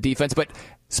pointed at the defense, but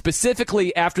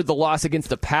specifically after the loss against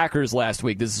the Packers last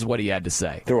week, this is what he had to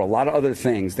say. There were a lot of other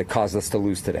things that caused us to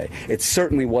lose today. It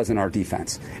certainly wasn't our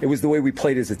defense. It was the way we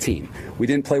played as a team. We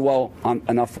didn't play well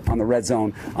enough on the red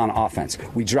zone on offense.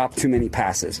 We dropped too many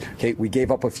passes. Okay, we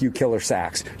gave up a few killer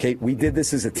sacks. Okay, we did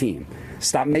this as a team.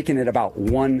 Stop making it about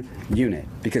one unit,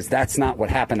 because that's not what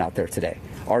happened out there today.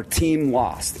 Our team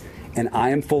lost, and I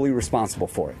am fully responsible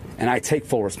for it, and I take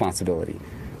full responsibility.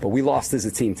 But we lost as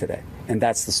a team today, and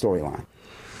that's the storyline.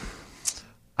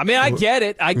 I mean, I get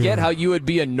it. I get how you would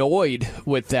be annoyed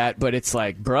with that, but it's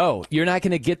like, bro, you're not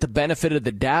going to get the benefit of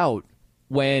the doubt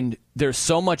when there's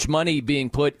so much money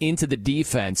being put into the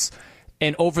defense,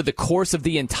 and over the course of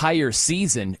the entire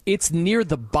season, it's near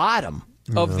the bottom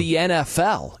of the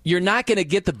NFL. You're not going to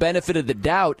get the benefit of the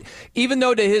doubt, even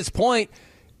though, to his point,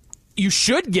 you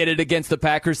should get it against the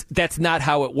Packers. That's not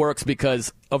how it works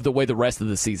because of the way the rest of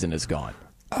the season has gone.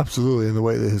 Absolutely, and the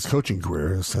way that his coaching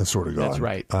career has sort of gone. That's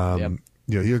right. Yep.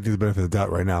 You know, you don't get the benefit of the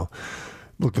doubt right now.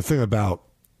 Look, the thing about,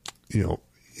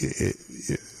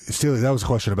 Staley, that was a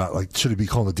question about, like, should he be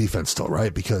calling the defense still,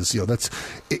 right? Because, that's,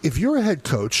 if you're a head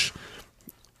coach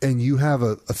and you have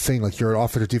a thing, like you're an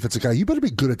offensive defensive guy, you better be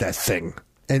good at that thing.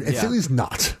 And Staley's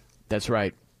not. That's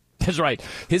right. That's right.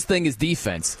 His thing is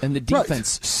defense, and the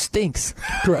defense stinks.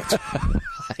 Correct.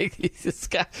 You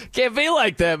just can't be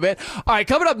like that, man. All right,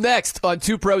 coming up next on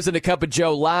Two Pros and a Cup of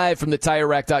Joe, live from the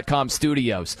TireRack.com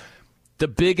studios. The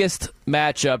biggest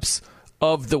matchups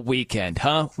of the weekend,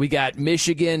 huh? We got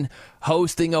Michigan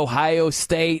hosting Ohio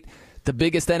State, the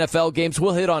biggest NFL games.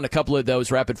 We'll hit on a couple of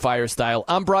those rapid-fire style.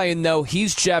 I'm Brian Noe.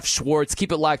 He's Geoff Schwartz.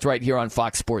 Keep it locked right here on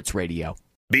Fox Sports Radio.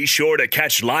 Be sure to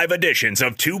catch live editions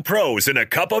of Two Pros and a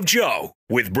Cup of Joe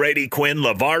with Brady Quinn,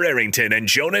 LeVar Arrington, and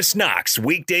Jonas Knox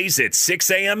weekdays at 6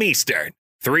 a.m. Eastern,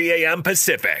 3 a.m.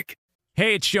 Pacific.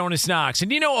 Hey, it's Jonas Knox,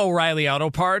 and you know O'Reilly Auto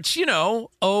Parts. You know,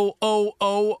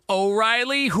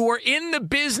 O'Reilly, who are in the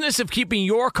business of keeping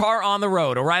your car on the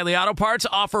road. O'Reilly Auto Parts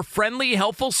offer friendly,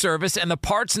 helpful service and the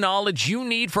parts knowledge you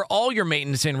need for all your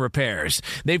maintenance and repairs.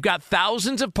 They've got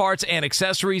thousands of parts and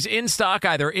accessories in stock,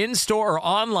 either in-store or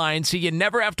online, so you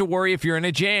never have to worry if you're in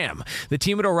a jam. The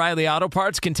team at O'Reilly Auto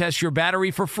Parts can test your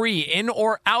battery for free, in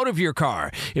or out of your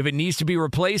car. If it needs to be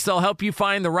replaced, they'll help you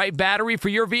find the right battery for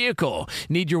your vehicle.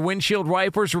 Need your windshield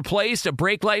wipers replaced, a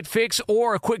brake light fix,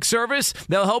 or a quick service?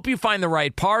 They'll help you find the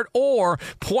right part or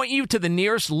point you to the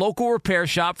nearest local repair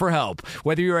shop for help.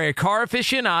 Whether you're a car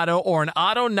aficionado or an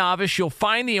auto novice, you'll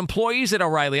find the employees at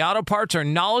O'Reilly Auto Parts are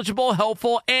knowledgeable,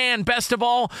 helpful, and best of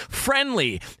all,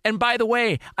 friendly. And by the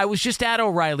way, I was just at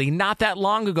O'Reilly not that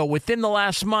long ago, within the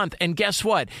last month, and guess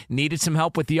what? Needed some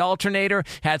help with the alternator,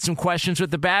 had some questions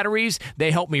with the batteries. They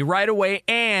helped me right away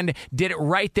and did it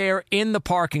right there in the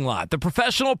parking lot. The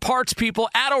professional parts people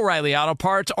at O'Reilly Auto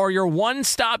Parts are your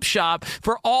one-stop shop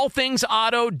for all things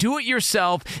auto,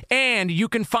 do-it-yourself, and you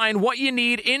can find what you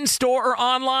need in-store or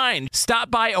online. Stop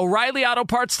by O'Reilly Auto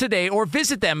Parts today or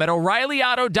visit them at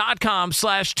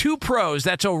O'ReillyAuto.com/2pros.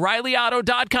 That's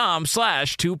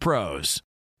O'ReillyAuto.com/2pros.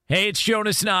 Hey, it's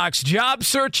Jonas Knox. Job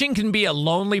searching can be a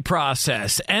lonely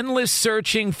process. Endless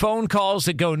searching, phone calls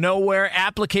that go nowhere,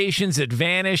 applications that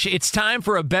vanish. It's time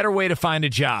for a better way to find a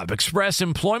job. Express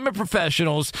Employment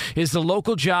Professionals is the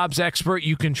local jobs expert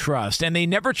you can trust, and they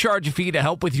never charge a fee to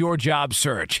help with your job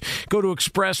search. Go to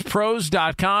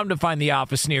expresspros.com to find the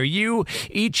office near you.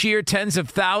 Each year, tens of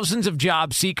thousands of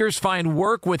job seekers find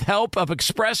work with help of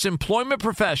Express Employment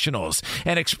Professionals,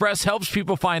 and Express helps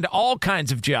people find all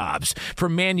kinds of jobs,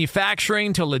 from manufacturing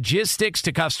to logistics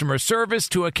to customer service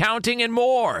to accounting and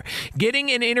more.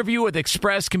 Getting an interview with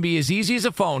Express can be as easy as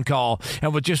a phone call,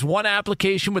 and with just one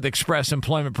application with Express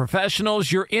Employment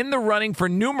Professionals, you're in the running for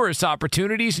numerous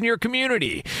opportunities in your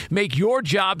community. Make your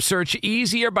job search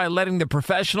easier by letting the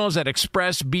professionals at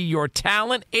Express be your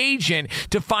talent agent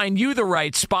to find you the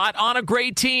right spot on a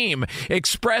great team.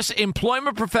 Express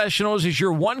Employment Professionals is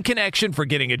your one connection for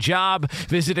getting a job.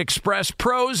 Visit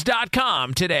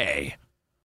expresspros.com today.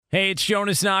 Hey, it's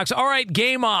Jonas Knox. All right,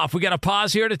 game off. We got to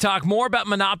pause here to talk more about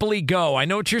Monopoly Go. I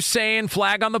know what you're saying,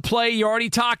 flag on the play. You already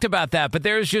talked about that, but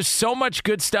there's just so much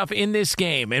good stuff in this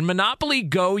game. In Monopoly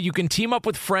Go, you can team up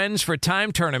with friends for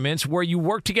time tournaments where you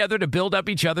work together to build up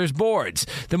each other's boards.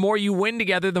 The more you win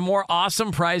together, the more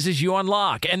awesome prizes you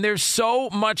unlock, and there's so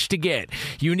much to get.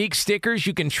 Unique stickers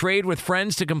you can trade with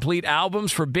friends to complete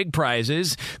albums for big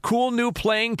prizes, cool new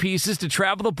playing pieces to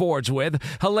travel the boards with,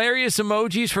 hilarious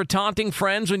emojis for taunting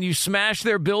friends when you smash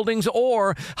their buildings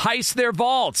or heist their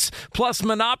vaults. Plus,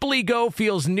 Monopoly Go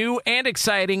feels new and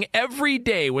exciting every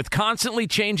day with constantly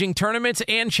changing tournaments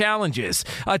and challenges.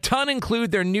 A ton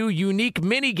include their new unique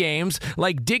mini games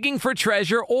like digging for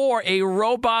treasure or a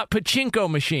robot pachinko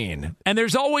machine. And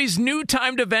there's always new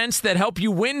timed events that help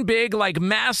you win big, like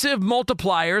massive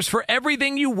multipliers for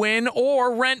everything you win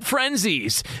or rent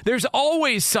frenzies. There's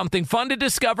always something fun to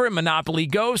discover in Monopoly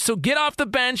Go, so get off the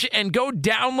bench and go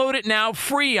download it now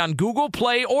free on Google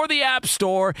Play or the App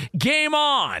Store. Game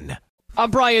on!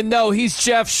 I'm Brian Noe. He's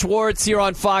Geoff Schwartz here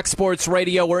on Fox Sports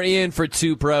Radio. We're in for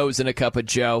Two Pros and a Cup of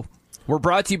Joe. We're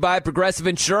brought to you by Progressive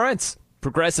Insurance.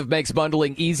 Progressive makes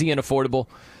bundling easy and affordable.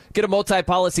 Get a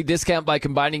multi-policy discount by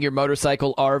combining your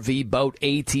motorcycle, RV, boat,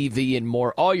 ATV, and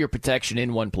more. All your protection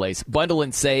in one place. Bundle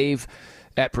and save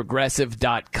at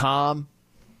Progressive.com.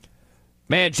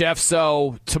 Man, Geoff,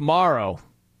 so tomorrow,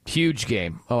 huge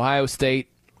game. Ohio State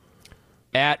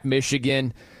at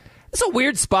Michigan. It's a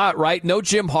weird spot, right? No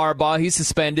Jim Harbaugh. He's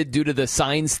suspended due to the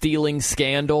sign-stealing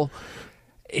scandal.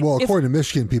 Well, according to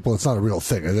Michigan people, it's not a real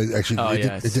thing. It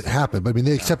didn't happen. But I mean,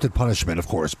 they accepted punishment, of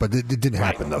course, but it didn't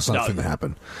happen, though. It's not a thing that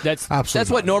happened. That's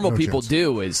what normal people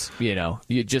do is,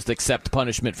 you just accept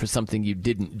punishment for something you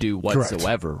didn't do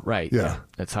whatsoever. Correct. Right. Yeah.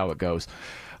 That's how it goes.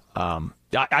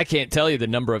 I can't tell you the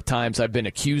number of times I've been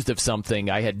accused of something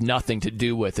I had nothing to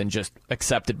do with and just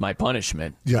accepted my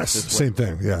punishment. Yes, same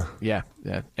thing, yeah.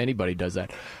 Yeah, anybody does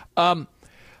that.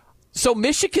 So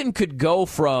Michigan could go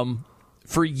from,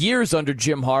 for years under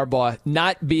Jim Harbaugh,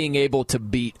 not being able to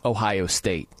beat Ohio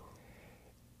State.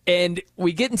 And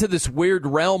we get into this weird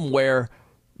realm where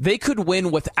they could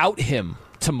win without him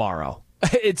tomorrow.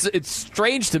 It's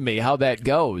strange to me how that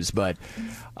goes, but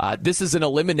this is an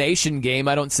elimination game.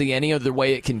 I don't see any other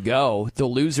way it can go. The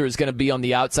loser is going to be on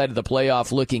the outside of the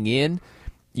playoff looking in.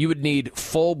 You would need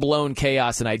full-blown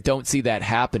chaos, and I don't see that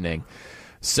happening.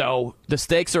 So the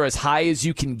stakes are as high as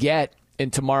you can get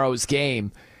in tomorrow's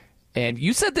game. And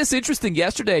you said this interesting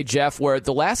yesterday, Geoff, where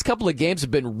the last couple of games have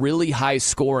been really high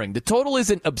scoring. The total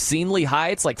isn't obscenely high.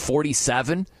 It's like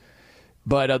 47.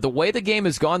 But the way the game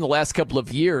has gone the last couple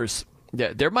of years,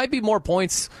 there might be more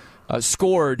points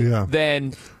scored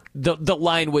than the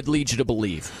line would lead you to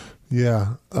believe.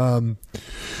 Yeah. The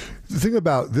thing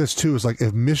about this, too, is like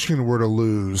if Michigan were to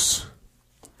lose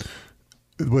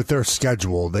with their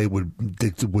schedule, they would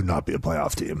not be a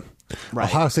playoff team. Right.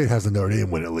 Ohio State has the Notre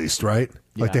Dame win at least, right?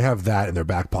 Yeah. Like they have that in their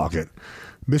back pocket.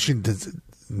 Michigan does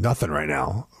nothing right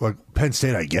now. Like Penn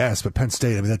State, I guess, but Penn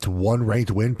State, I mean, that's one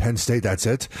ranked win. Penn State, that's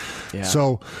it. Yeah.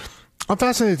 So I'm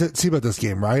fascinated to see about this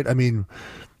game, right? I mean,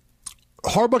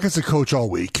 Harbaugh gets to coach all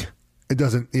week. It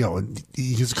doesn't,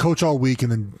 he's a coach all week, and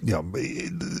then,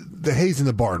 the hay's in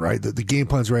the barn, right? The game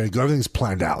plan's ready to go. Everything's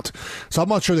planned out. So I'm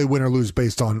not sure they win or lose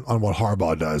based on what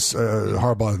Harbaugh does.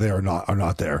 Harbaugh there or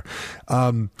not there.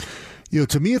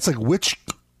 To me, it's like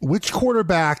which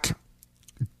quarterback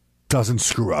doesn't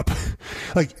screw up?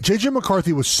 Like J.J.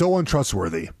 McCarthy was so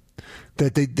untrustworthy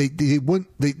that they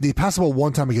passed the ball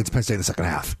one time against Penn State in the second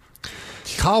half.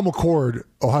 Kyle McCord,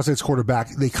 Ohio State's quarterback,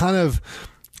 they kind of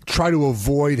try to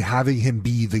avoid having him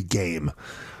be the game.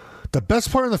 The best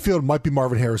player on the field might be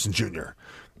Marvin Harrison Jr.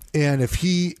 And if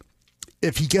he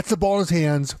gets the ball in his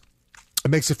hands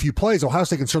and makes a few plays, Ohio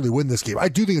State can certainly win this game. I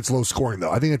do think it's low scoring,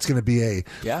 though. I think it's going to be a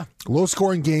low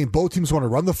scoring game. Both teams want to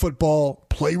run the football,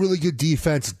 play really good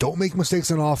defense, don't make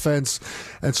mistakes on offense.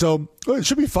 And so it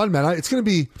should be fun, man. It's going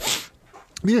to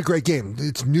be a great game.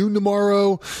 It's noon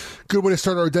tomorrow. Good way to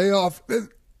start our day off. It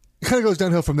kind of goes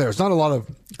downhill from there. It's not a lot of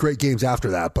great games after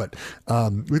that, but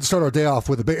we can start our day off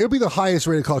with it'll be the highest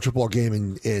rated college football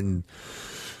game in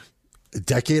a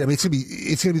decade. I mean,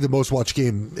 it's gonna be the most watched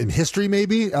game in history,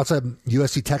 maybe outside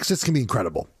USC Texas. It's gonna be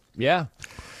incredible. Yeah.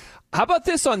 How about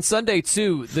this on Sunday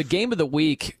too? The game of the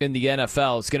week in the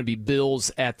NFL is going to be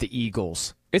Bills at the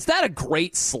Eagles. It's not a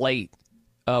great slate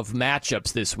of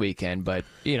matchups this weekend, but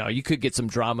you could get some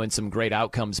drama and some great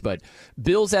outcomes. But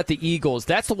Bills at the Eagles,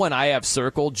 that's the one I have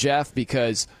circled, Geoff,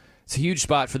 because it's a huge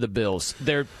spot for the Bills.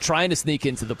 They're trying to sneak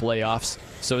into the playoffs,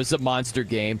 so it's a monster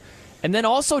game. And then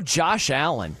also Josh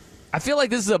Allen. I feel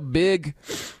like this is a big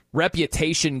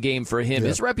reputation game for him. Yeah.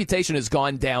 His reputation has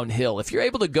gone downhill. If you're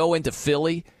able to go into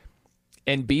Philly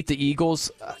and beat the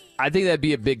Eagles, I think that'd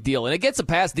be a big deal. And against a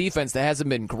pass defense that hasn't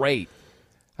been great,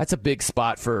 that's a big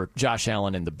spot for Josh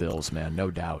Allen and the Bills, man,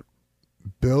 no doubt.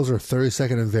 Bills are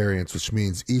 32nd in variance, which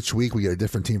means each week we get a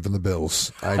different team from the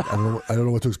Bills. I don't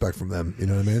know what to expect from them. You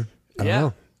know what I mean? I don't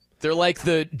know. They're like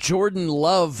the Jordan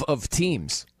Love of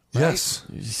teams. Right?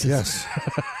 Yes.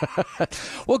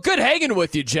 Well, good hanging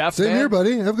with you, Geoff. Same here,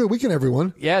 buddy. Have a good weekend,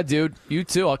 everyone. Yeah, dude. You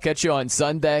too. I'll catch you on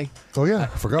Sunday. Oh, yeah.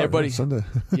 I forgot. Everybody, Sunday.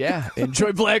 Yeah.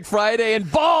 Enjoy Black Friday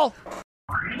and ball.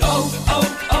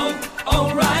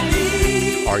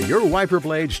 O'Reilly. Are your wiper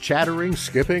blades chattering,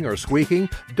 skipping, or squeaking?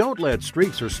 Don't let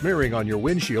streaks or smearing on your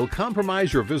windshield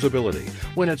compromise your visibility.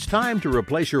 When it's time to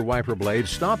replace your wiper blades,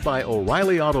 stop by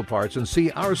O'Reilly Auto Parts and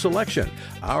see our selection.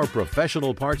 Our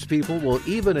professional parts people will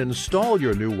even install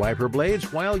your new wiper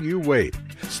blades while you wait.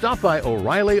 Stop by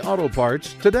O'Reilly Auto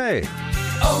Parts today.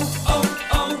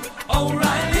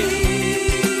 O'Reilly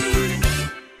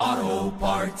Auto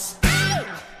Parts.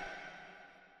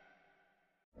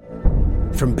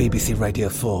 From BBC Radio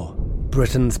 4,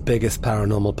 Britain's biggest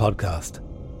paranormal podcast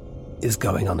is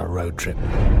going on a road trip.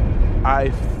 I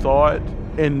thought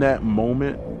in that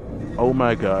moment, oh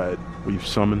my God, we've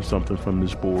summoned something from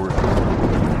this board.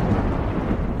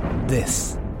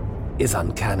 This is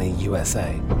Uncanny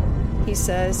USA. He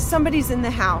says, somebody's in the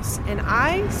house, and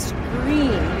I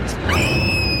screamed.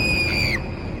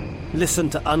 Listen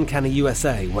to Uncanny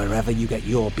USA wherever you get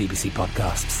your BBC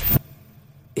podcasts,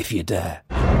 if you dare.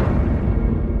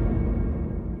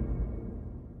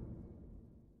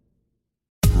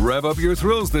 Rev up your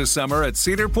thrills this summer at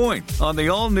Cedar Point on the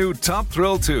all-new Top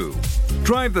Thrill 2.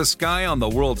 Drive the sky on the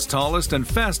world's tallest and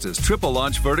fastest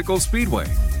triple-launch vertical speedway.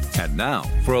 And now,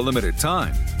 for a limited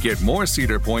time, get more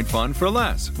Cedar Point fun for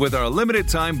less with our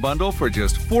limited-time bundle for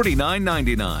just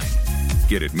 $49.99.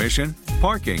 Get admission,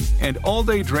 parking, and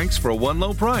all-day drinks for one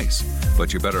low price.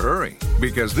 But you better hurry,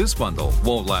 because this bundle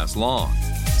won't last long.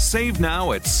 Save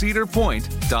now at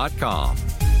cedarpoint.com.